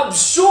to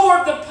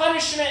absorb the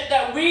punishment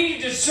that we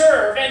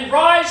deserve and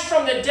rise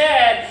from the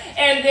dead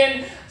and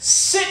then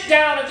sit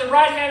down at the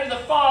right hand of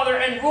the Father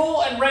and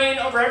rule and reign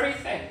over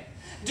everything.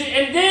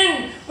 And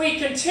then we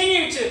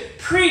continue to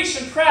preach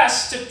and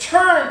press to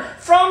turn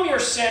from your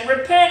sin,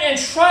 repent, and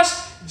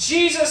trust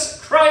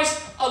Jesus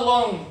Christ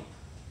alone.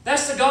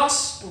 That's the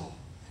gospel.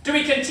 Do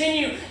we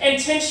continue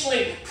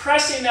intentionally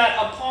pressing that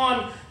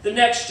upon the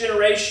next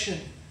generation?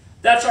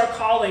 That's our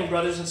calling,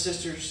 brothers and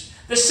sisters.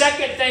 The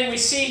second thing we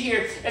see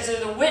here is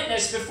as a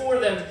witness before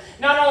them,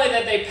 not only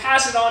that they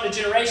pass it on to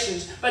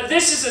generations, but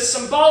this is a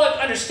symbolic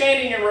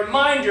understanding and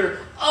reminder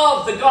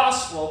of the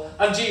gospel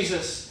of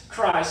Jesus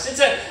Christ.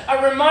 It's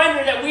a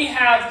reminder that we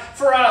have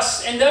for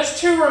us, and those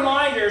two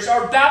reminders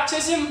are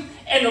baptism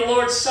and the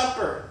Lord's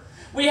Supper.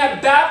 We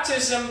have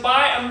baptism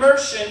by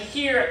immersion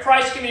here at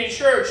Christ Community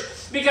Church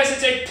because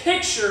it's a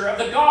picture of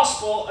the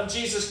gospel of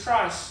Jesus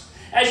Christ.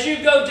 As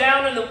you go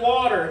down in the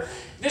water,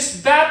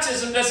 this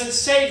baptism doesn't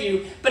save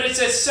you, but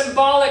it's a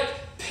symbolic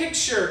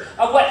picture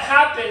of what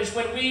happens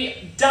when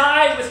we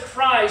die with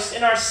Christ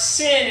and our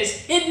sin is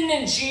hidden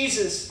in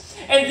Jesus.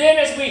 And then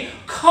as we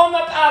come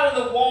up out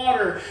of the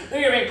water,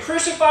 we have been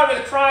crucified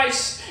with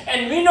Christ,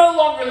 and we no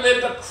longer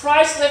live, but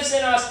Christ lives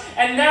in us,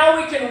 and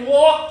now we can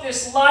walk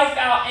this life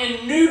out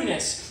in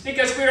newness,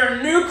 because we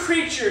are new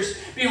creatures.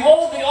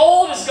 Behold, the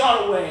old has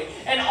gone away,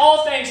 and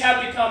all things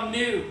have become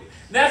new.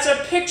 That's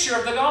a picture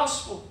of the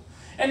gospel.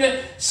 And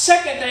the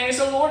second thing is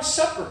the Lord's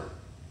Supper.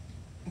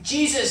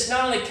 Jesus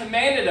not only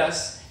commanded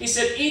us, He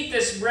said, eat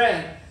this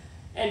bread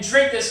and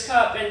drink this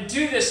cup and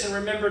do this in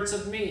remembrance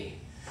of me.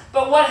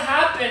 But what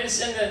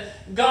happens in the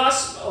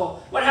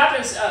gospel, what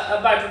happens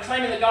by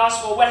proclaiming the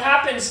gospel, what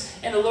happens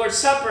in the Lord's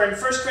Supper, in 1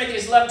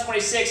 Corinthians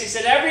 11:26, He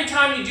said, every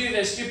time you do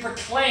this, you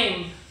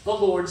proclaim the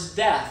Lord's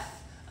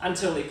death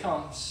until He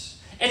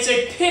comes. It's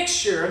a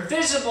picture, a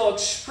visible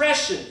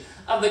expression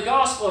of the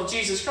gospel of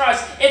Jesus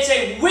Christ. It's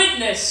a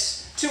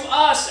witness to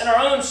us and our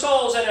own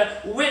souls and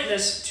a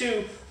witness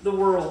to the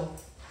world.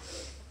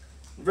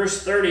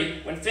 Verse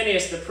 30, when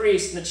Phinehas the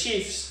priest and the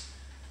chiefs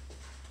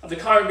of the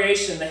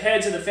congregation, the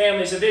heads of the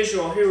families of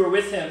Israel who were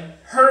with him,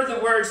 heard the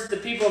words that the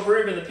people of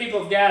Reuben, the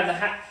people of Gad, and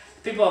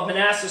the people of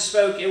Manasseh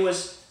spoke, it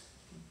was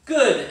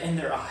good in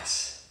their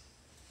eyes.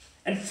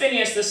 And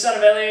Phinehas, the son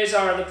of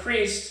Eleazar, the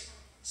priest,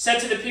 said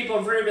to the people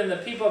of Reuben, the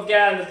people of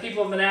Gad, and the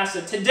people of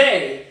Manasseh,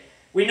 today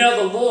we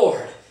know the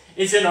Lord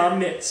is in our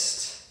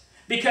midst,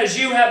 because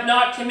you have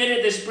not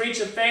committed this breach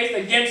of faith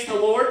against the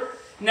Lord.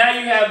 Now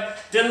you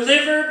have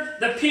delivered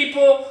the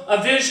people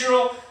of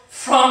Israel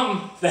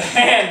from the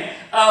hand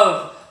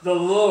of the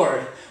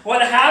Lord.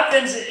 What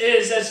happens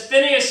is, as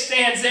Phinehas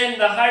stands in,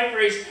 the high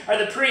priest, or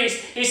the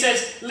priest, he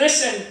says,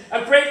 listen,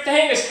 a great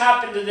thing has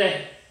happened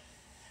today.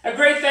 A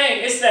great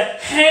thing is the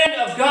hand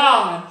of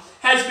God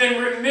has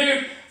been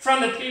removed from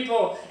the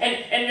people.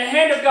 And the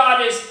hand of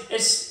God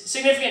is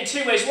significant in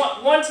two ways.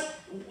 One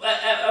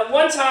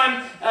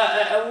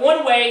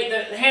way,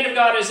 the hand of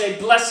God is a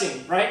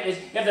blessing, right? You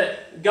have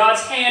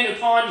God's hand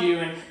upon you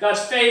and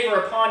God's favor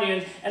upon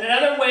you. And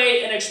another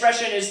way, an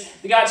expression, is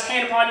God's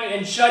hand upon you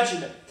in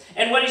judgment.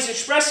 And what he's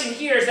expressing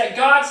here is that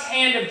God's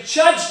hand of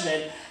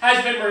judgment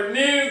has been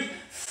removed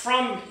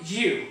from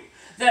you.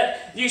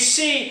 That you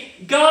see,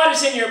 God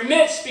is in your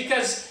midst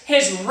because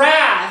His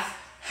wrath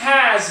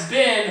has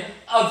been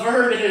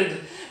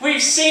averted.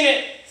 We've seen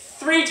it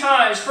 3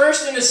 times.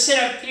 First, in the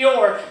sin of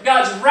Peor,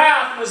 God's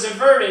wrath was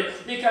averted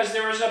because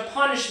there was a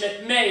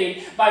punishment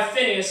made by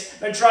Phinehas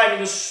by driving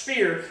the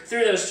spear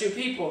through those 2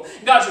 people.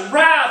 God's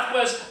wrath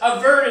was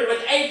averted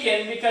with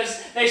Achan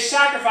because they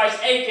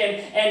sacrificed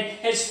Achan and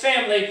his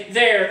family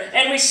there.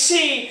 And we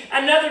see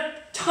another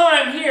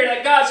time here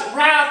that God's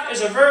wrath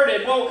is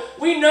averted. Well,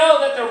 we know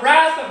that the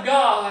wrath of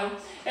God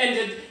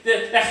and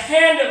the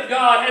hand of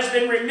God has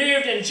been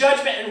removed in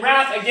judgment and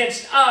wrath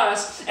against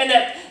us, and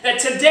that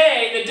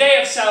today, the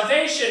day of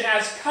salvation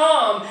has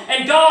come,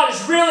 and God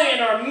is really in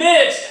our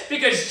midst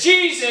because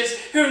Jesus,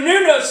 who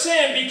knew no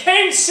sin,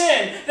 became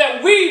sin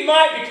that we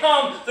might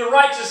become the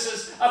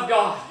righteousness of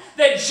God.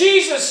 That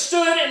Jesus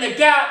stood in the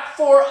gap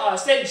for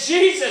us. That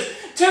Jesus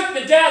took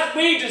the death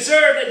we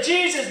deserve. That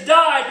Jesus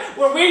died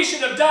where we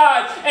should have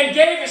died and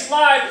gave His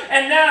life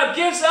and now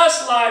gives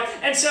us life.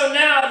 And so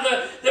now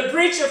the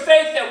breach of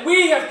faith that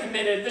we have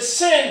committed, the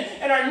sin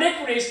and our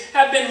iniquities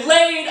have been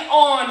laid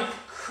on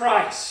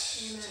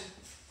Christ. Amen.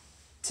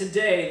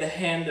 Today the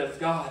hand of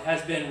God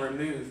has been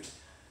removed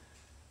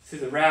through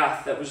the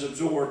wrath that was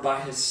absorbed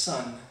by His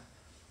Son.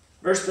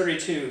 Verse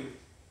 32.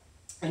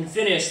 And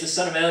Phinehas, the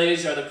son of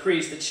Eleazar, the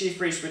priest, the chief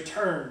priest,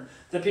 returned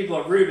the people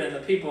of Reuben,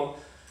 the people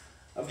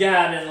of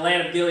Gad, and the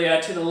land of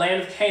Gilead, to the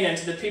land of Canaan,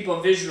 to the people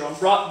of Israel, and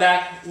brought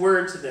back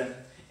word to them.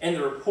 And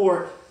the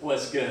report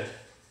was good.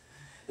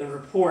 The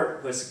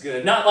report was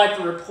good. Not like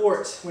the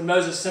report when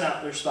Moses sent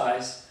out their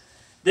spies.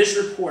 This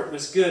report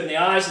was good in the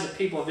eyes of the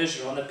people of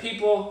Israel. And the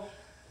people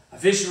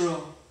of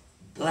Israel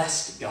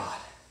blessed God.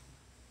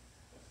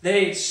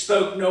 They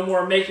spoke no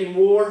more making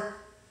war.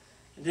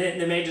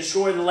 They may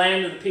destroy the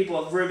land of the people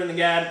of Reuben and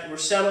Gad were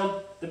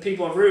settled. The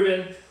people of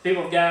Reuben, the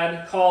people of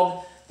Gad,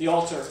 called the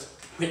altar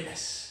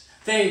witness.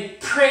 They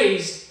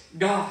praised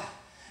God.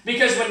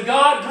 Because when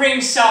God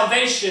brings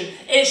salvation,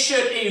 it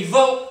should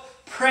evoke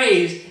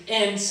praise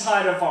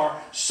inside of our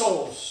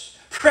souls.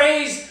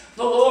 Praise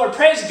the Lord.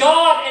 Praise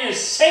God in His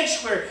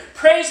sanctuary.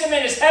 Praise Him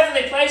in His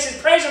heavenly places.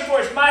 Praise Him for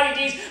His mighty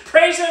deeds.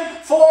 Praise Him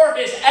for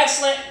His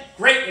excellent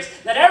greatness.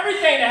 Let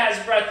everything that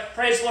has breath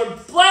praise the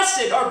Lord.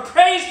 Blessed or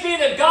praise be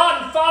the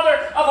God and Father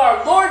of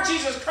our Lord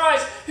Jesus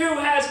Christ, who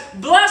has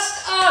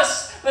blessed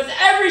us with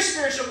every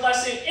spiritual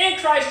blessing in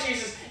Christ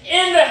Jesus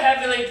in the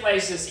heavenly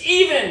places,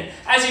 even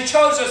as He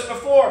chose us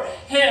before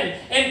Him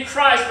in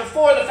Christ,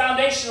 before the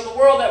foundation of the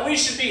world, that we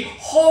should be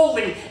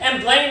holy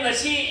and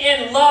blameless. He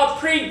in love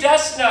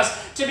predestined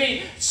us to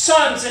be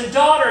sons and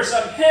daughters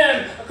of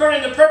Him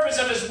according to the purpose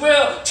of His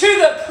will, to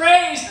the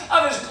praise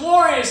of His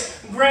glorious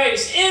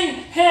grace. In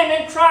Him,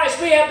 in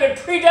Christ, we have been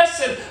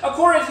predestined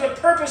according to the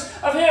purpose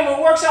of Him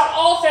who works out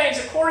all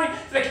things according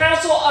to the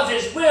counsel of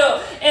His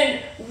will.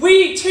 And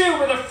we too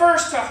were the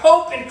first to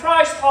hope in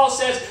Christ, Paul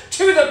says,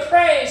 to the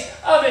praise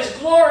of His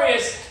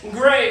glorious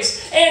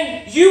grace.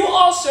 And you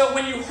also,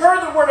 when you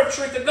heard the word of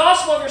truth, the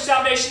gospel of your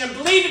salvation, and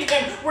believed in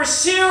Him, were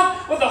sealed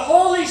with the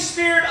Holy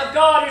Spirit of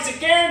God, who is a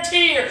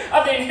guarantor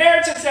of the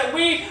inheritance that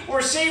we will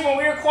receive when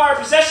we acquire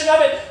possession of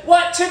it.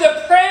 What? To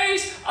the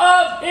praise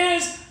of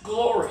His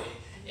glory.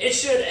 It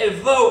should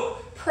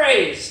evoke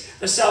praise,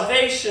 the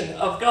salvation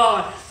of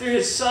God through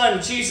His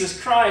Son,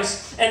 Jesus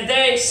Christ. And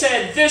they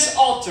said, this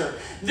altar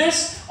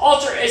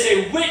is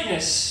a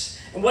witness.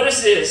 And what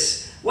is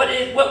this? What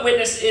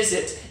witness is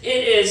it?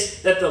 It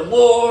is that the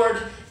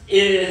Lord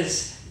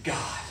is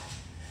God.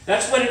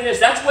 That's what it is.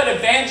 That's what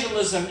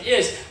evangelism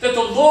is. That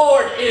the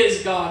Lord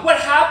is God. What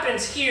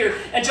happens here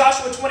in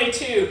Joshua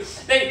 22?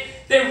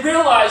 They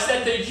realize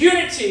that the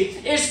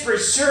unity is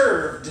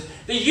preserved.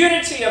 The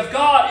unity of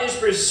God is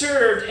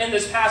preserved in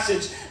this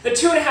passage. The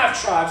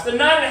 2.5 tribes, the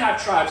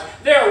 9.5 tribes,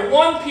 they are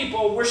one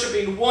people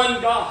worshiping one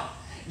God.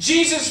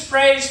 Jesus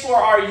prays for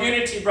our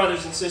unity,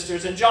 brothers and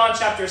sisters, in John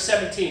chapter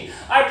 17.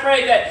 I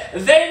pray that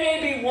they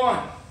may be one.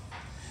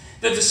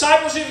 The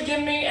disciples you have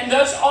given me, and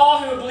those all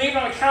who have believed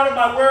on account of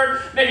my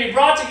word, may be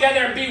brought together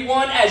and be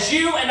one, as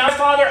you and I,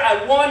 Father,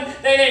 are one.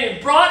 They may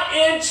be brought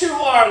into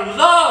our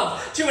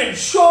love to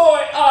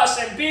enjoy us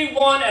and be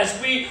one as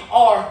we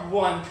are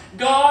one.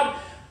 God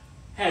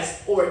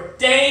has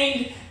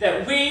ordained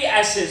that we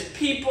as His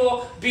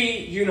people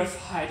be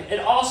unified. It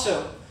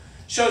also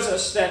shows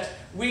us that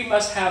we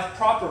must have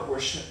proper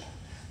worship.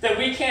 That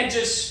we can't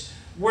just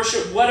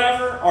worship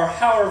whatever or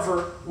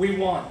however we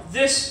want.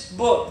 This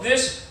book,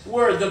 this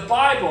word, the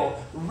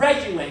Bible,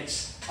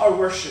 regulates our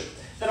worship.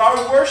 That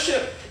our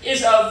worship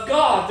is of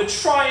God, the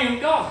triune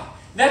God.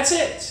 That's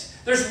it.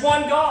 There's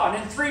one God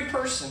in 3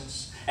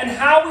 persons. And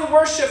how we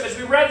worship, as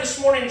we read this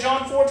morning in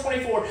John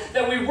 4:24,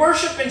 that we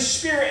worship in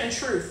spirit and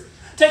truth.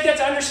 Take that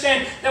to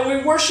understand that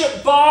we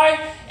worship by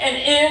and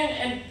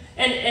in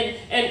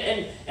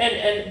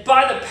and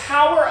by the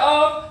power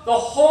of the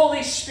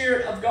Holy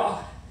Spirit of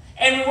God.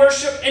 And we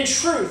worship in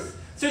truth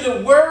through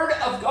the Word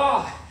of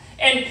God.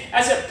 And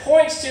as it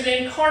points to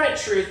the incarnate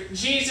truth,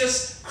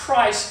 Jesus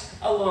Christ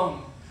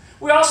alone.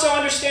 We also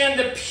understand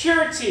the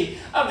purity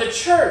of the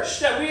church,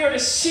 that we are to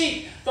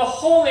seek the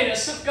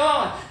holiness of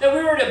God, that we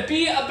are to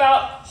be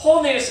about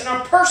holiness in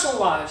our personal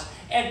lives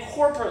and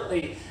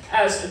corporately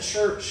as a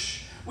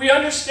church. We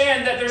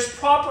understand that there's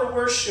proper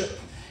worship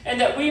and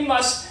that we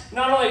must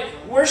not only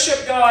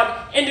worship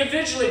God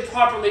individually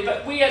properly,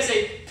 but we as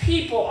a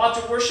people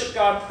ought to worship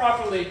God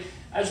properly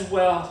as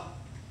well.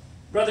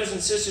 Brothers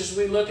and sisters,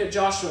 we look at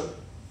Joshua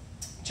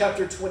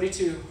chapter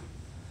 22.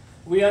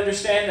 We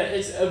understand that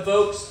it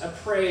evokes a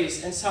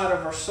praise inside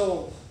of our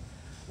soul.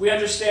 We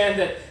understand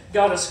that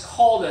God has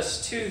called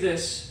us to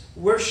this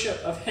worship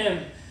of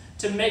Him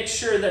to make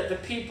sure that the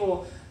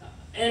people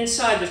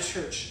inside the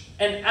church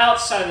and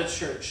outside the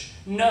church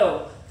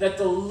know that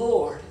the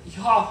Lord,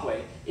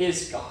 Yahweh,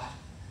 is God.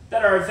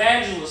 That our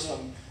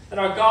evangelism, that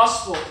our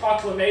gospel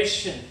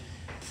proclamation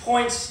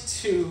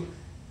points to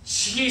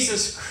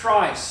Jesus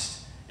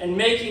Christ and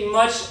making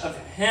much of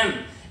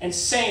Him and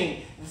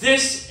saying,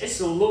 "This is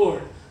the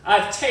Lord.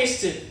 I've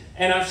tasted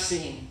and I've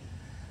seen.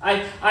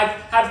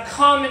 I've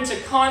come into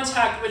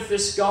contact with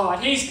this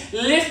God. He's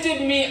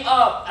lifted me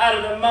up out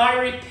of the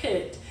miry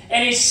pit,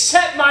 and He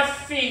set my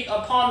feet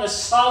upon the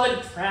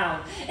solid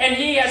ground. And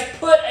He has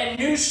put a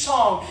new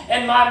song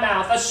in my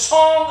mouth, a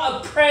song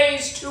of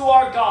praise to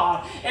our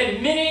God.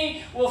 And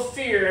many will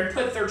fear and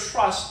put their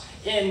trust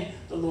in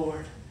the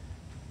Lord."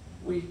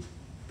 We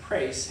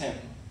praise Him.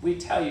 We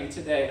tell you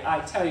today, I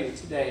tell you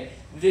today,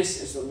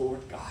 this is the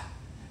Lord God.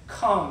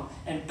 Come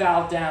and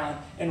bow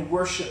down and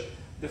worship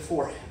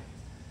before Him.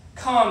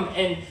 Come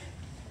and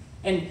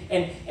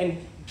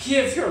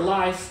give your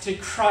life to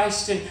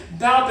Christ and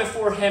bow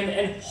before Him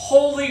and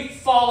wholly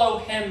follow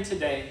Him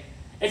today.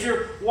 If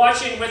you're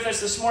watching with us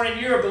this morning,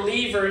 you're a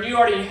believer and you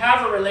already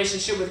have a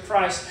relationship with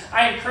Christ,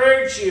 I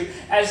encourage you,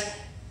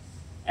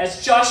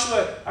 as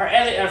Joshua or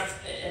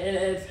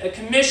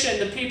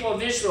commissioned the people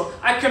of Israel,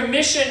 I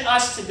commission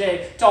us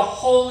today to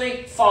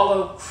wholly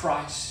follow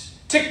Christ,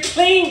 to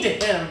cling to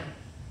Him,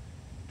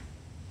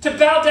 to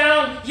bow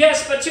down,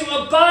 yes, but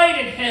to abide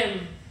in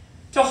Him,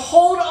 to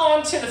hold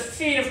on to the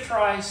feet of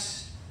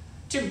Christ,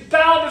 to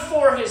bow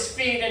before His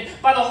feet, and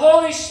by the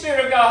Holy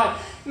Spirit of God,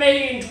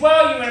 may He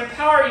indwell you and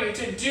empower you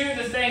to do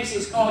the things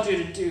He's called you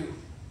to do.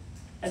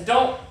 And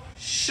don't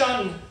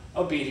shun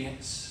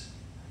obedience,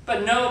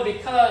 but know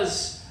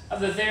because of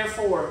the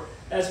therefore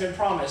that has been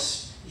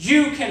promised,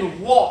 you can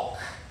walk,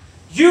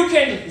 you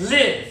can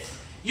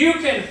live, you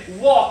can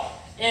walk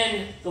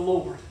in the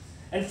Lord.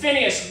 And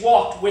Phinehas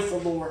walked with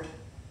the Lord.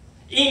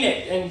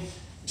 Enoch in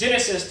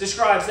Genesis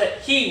describes that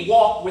he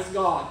walked with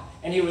God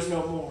and he was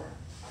no more.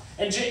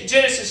 In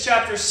Genesis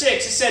chapter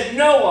 6, it said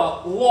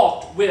Noah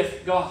walked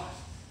with God.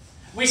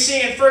 We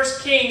see in 1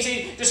 Kings,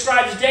 he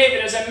describes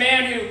David as a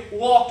man who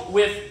walked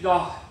with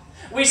God.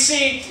 We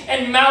see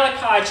in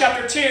Malachi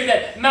chapter 2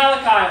 that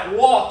Malachi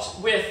walked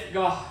with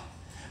God.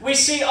 We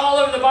see all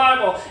over the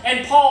Bible,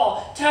 and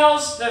Paul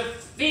tells the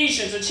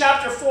Ephesians in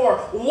chapter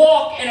 4,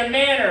 walk in a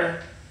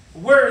manner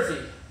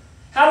worthy.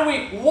 How do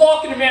we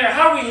walk in a manner?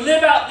 How do we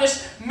live out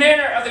this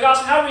manner of the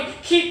gospel? How do we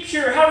keep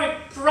pure? How do we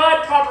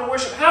provide proper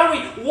worship? How do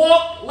we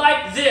walk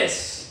like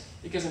this?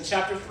 Because in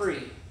chapter 3,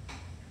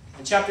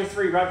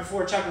 right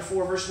before chapter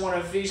 4, verse 1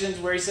 of Ephesians,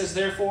 where he says,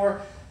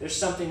 therefore, there's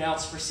something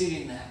else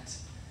preceding that.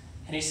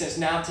 And he says,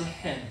 now to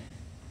Him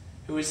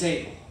who is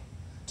able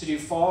to do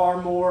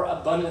far more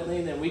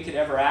abundantly than we could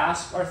ever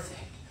ask or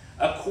think,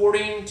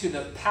 according to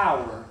the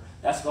power,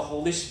 that's the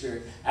Holy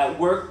Spirit, at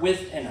work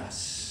within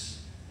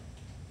us,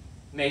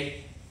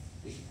 may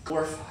be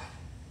glorified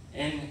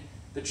in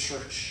the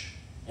church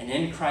and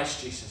in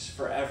Christ Jesus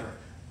forever,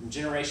 from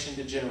generation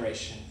to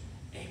generation.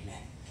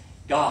 Amen.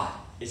 God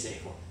is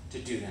able to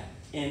do that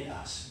in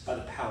us by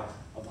the power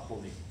of the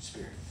Holy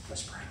Spirit.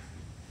 Let's pray.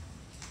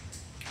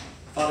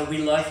 Father, we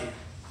love You.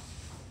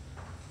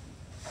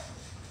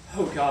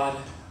 Oh God,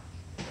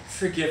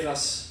 forgive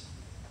us.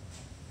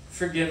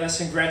 Forgive us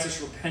and grant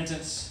us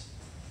repentance.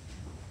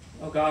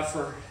 Oh God,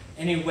 for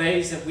any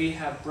ways that we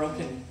have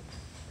broken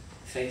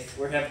faith,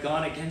 or have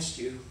gone against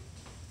You.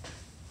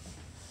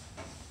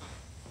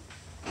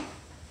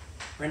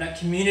 We're not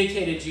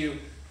communicated You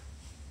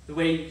the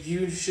way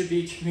You should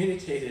be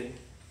communicated.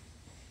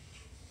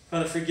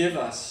 Father, forgive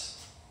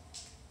us.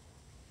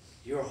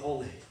 You are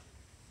holy.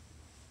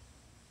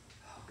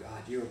 Oh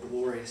God, You are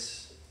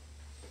glorious.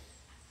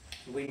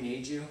 We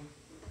need You.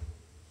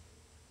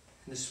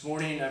 And this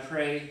morning I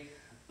pray,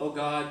 oh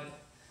God,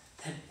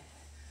 that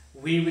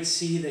we would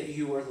see that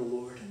You are the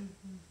Lord.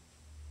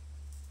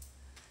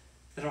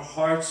 That our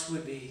hearts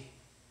would be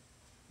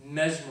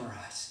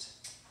mesmerized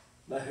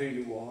by who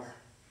You are.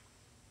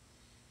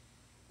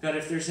 God,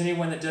 if there's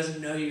anyone that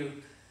doesn't know You,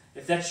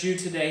 if that's you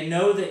today,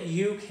 know that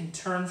you can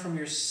turn from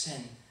your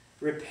sin.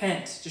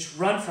 Repent. Just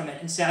run from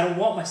it and say, I don't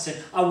want my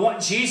sin. I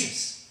want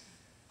Jesus.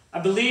 I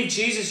believe,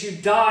 Jesus, You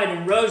died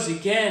and rose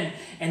again,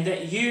 and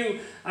that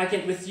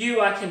with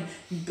You I can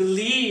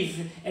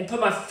believe and put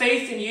my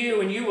faith in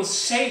You, and You will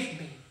save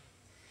me.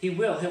 He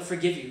will. He'll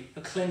forgive you.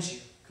 He'll cleanse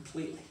you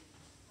completely.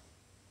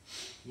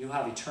 You'll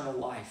have eternal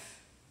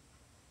life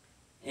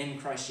in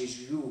Christ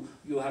Jesus. You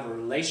will have a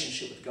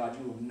relationship with God.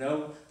 You will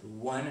know the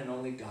one and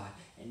only God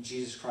and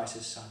Jesus Christ,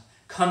 His Son.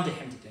 Come to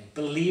Him today.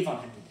 Believe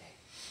on Him today.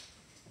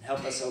 And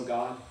help us, oh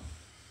God,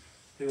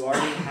 who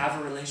already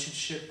have a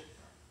relationship.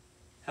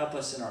 Help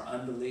us in our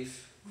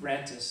unbelief.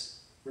 Grant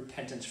us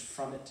repentance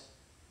from it.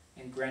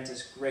 and grant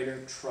us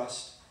greater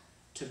trust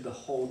to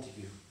behold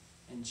you.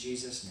 In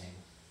Jesus' name,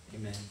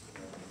 amen.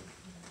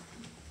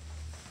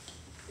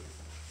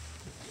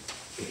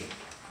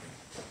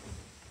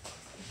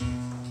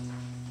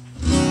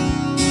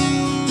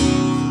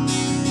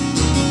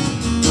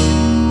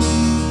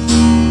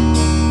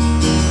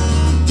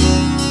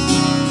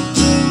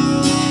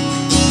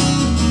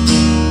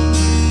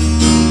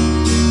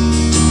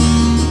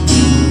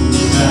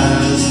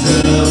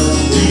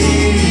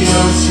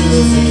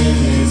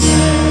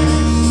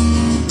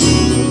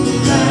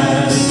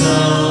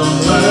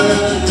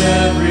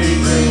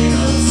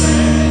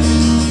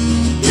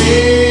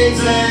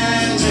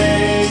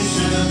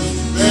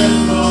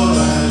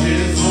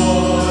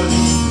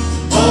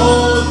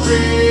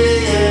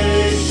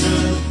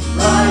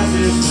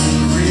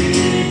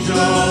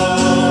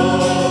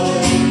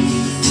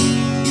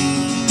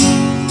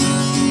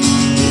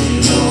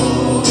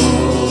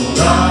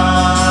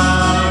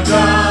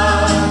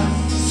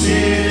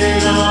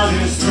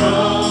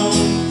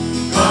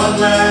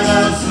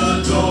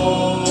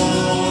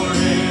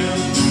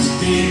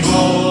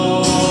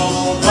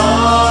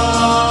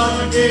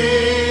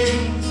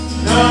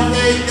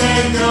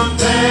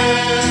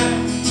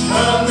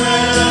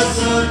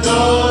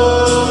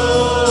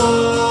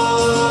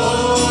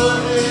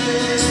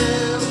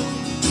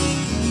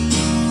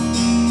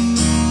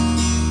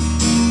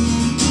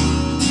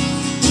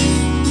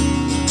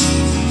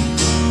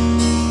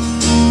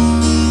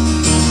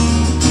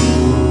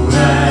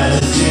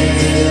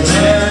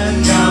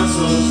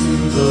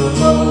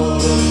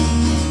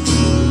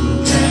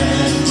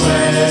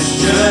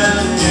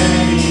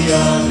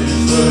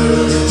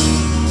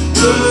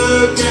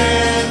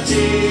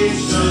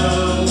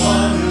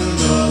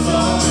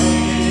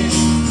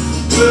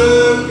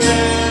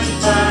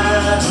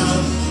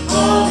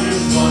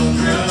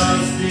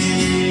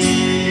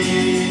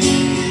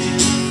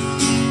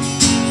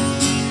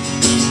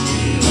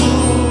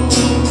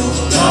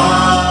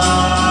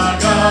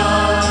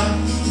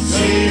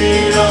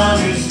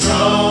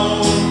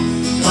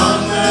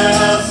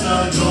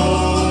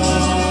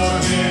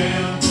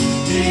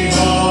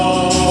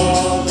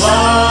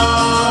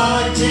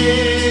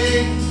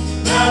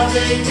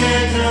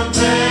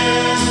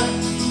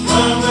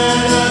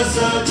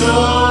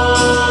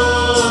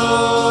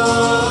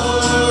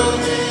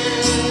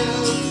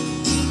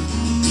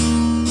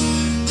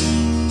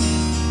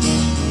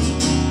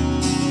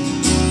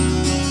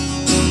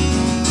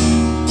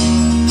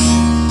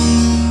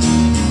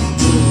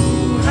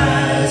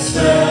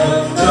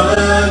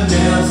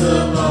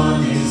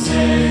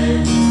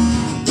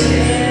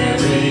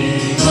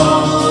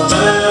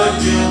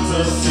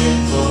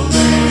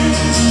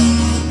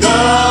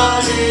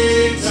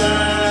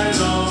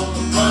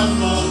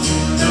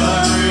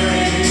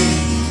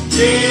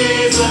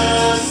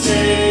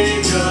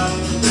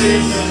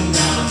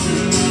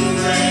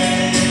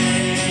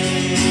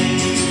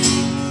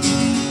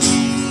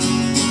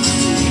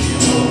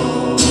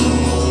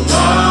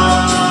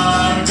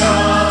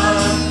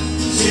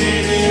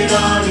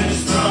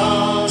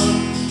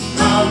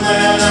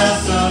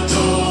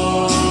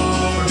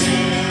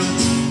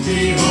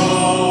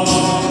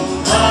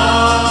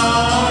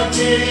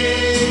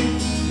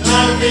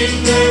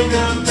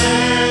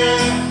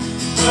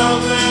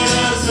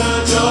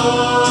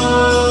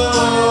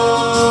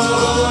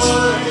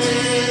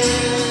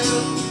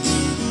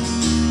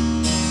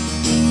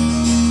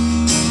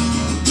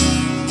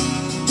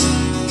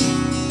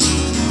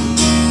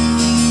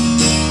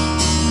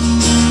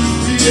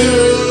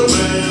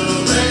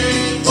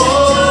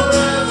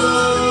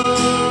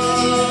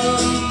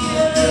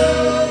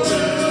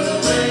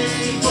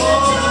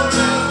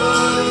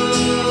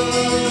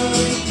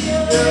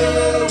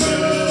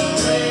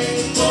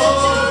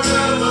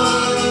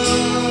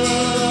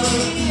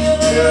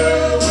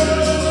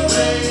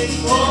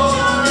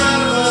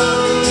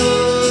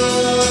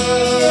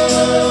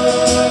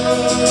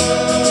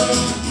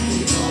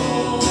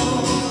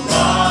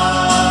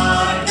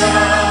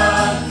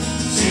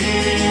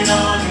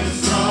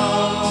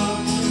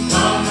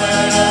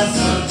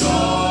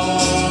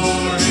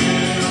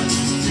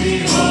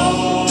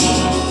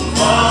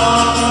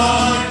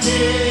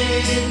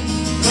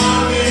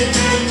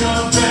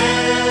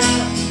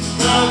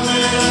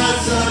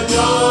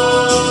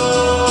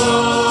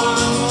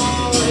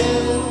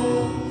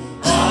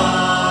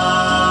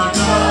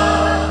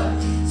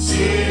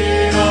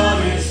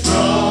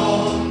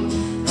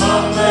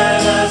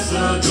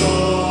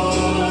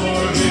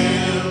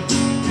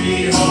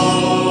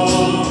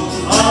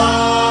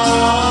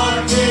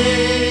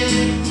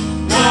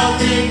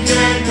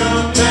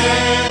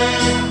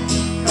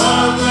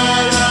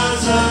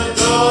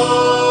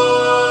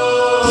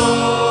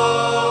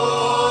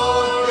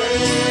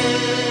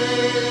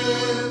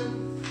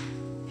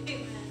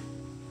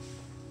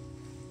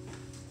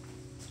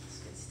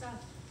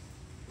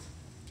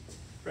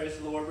 Praise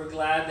the Lord. We're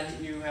glad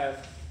that you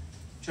have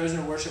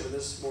chosen to worship with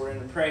us this morning,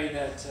 and pray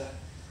that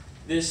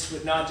this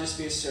would not just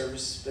be a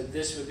service, but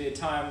this would be a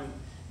time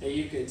that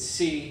you could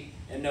see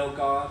and know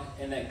God,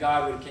 and that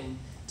God would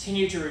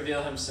continue to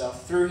reveal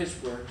himself through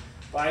his word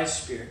by His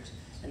Spirit,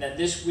 and that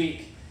this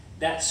week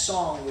that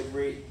song would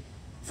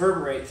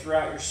reverberate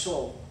throughout your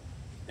soul,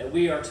 that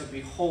we are to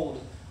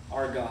behold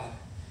our God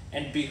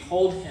and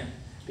behold Him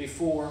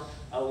before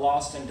a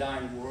lost and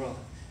dying world,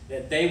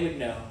 that they would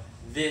know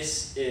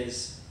this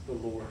is the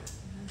Lord.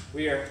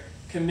 We are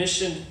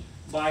commissioned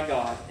by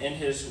God in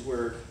His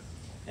Word.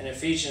 In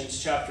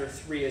Ephesians chapter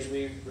 3, as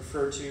we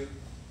referred to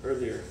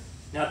earlier.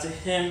 Now to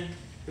Him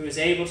who is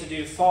able to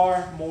do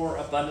far more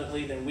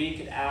abundantly than we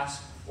could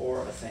ask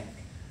or think,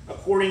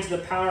 according to the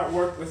power at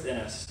work within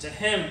us, to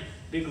Him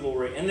be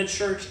glory in the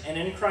church and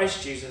in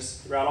Christ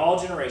Jesus throughout all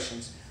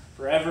generations,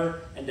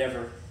 forever and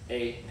ever.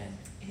 Amen.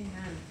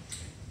 Amen.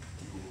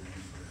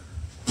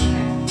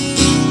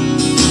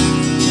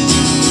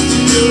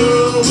 You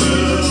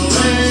will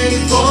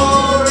reign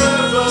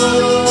forever.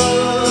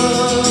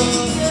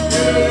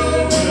 You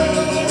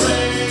will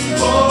reign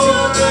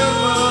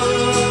forever.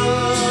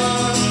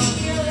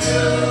 You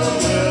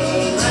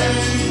will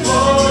reign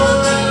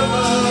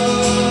forever.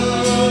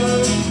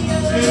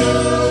 You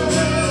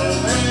will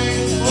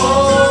reign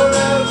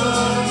forever.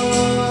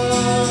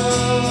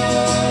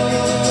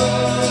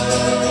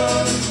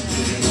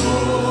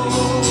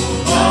 Behold,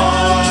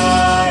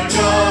 our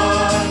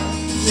God,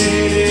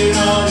 seated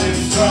on His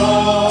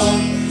throne.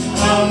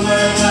 Come,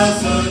 let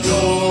us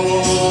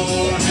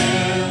adore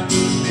Him.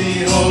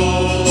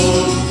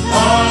 Behold,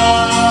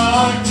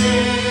 our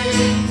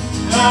King,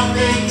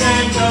 nothing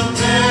can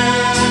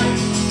compare.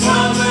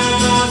 Come,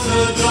 let us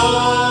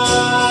adore.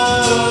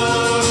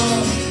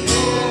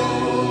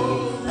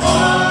 Behold,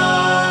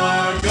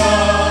 our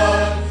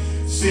God,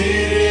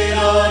 seated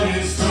on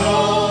His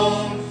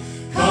throne.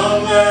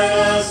 Come, let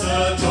us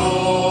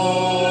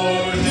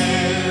adore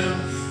Him.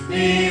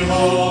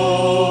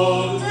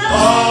 Behold,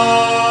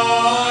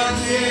 our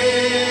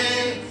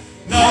King,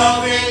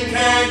 nothing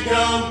can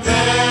compare.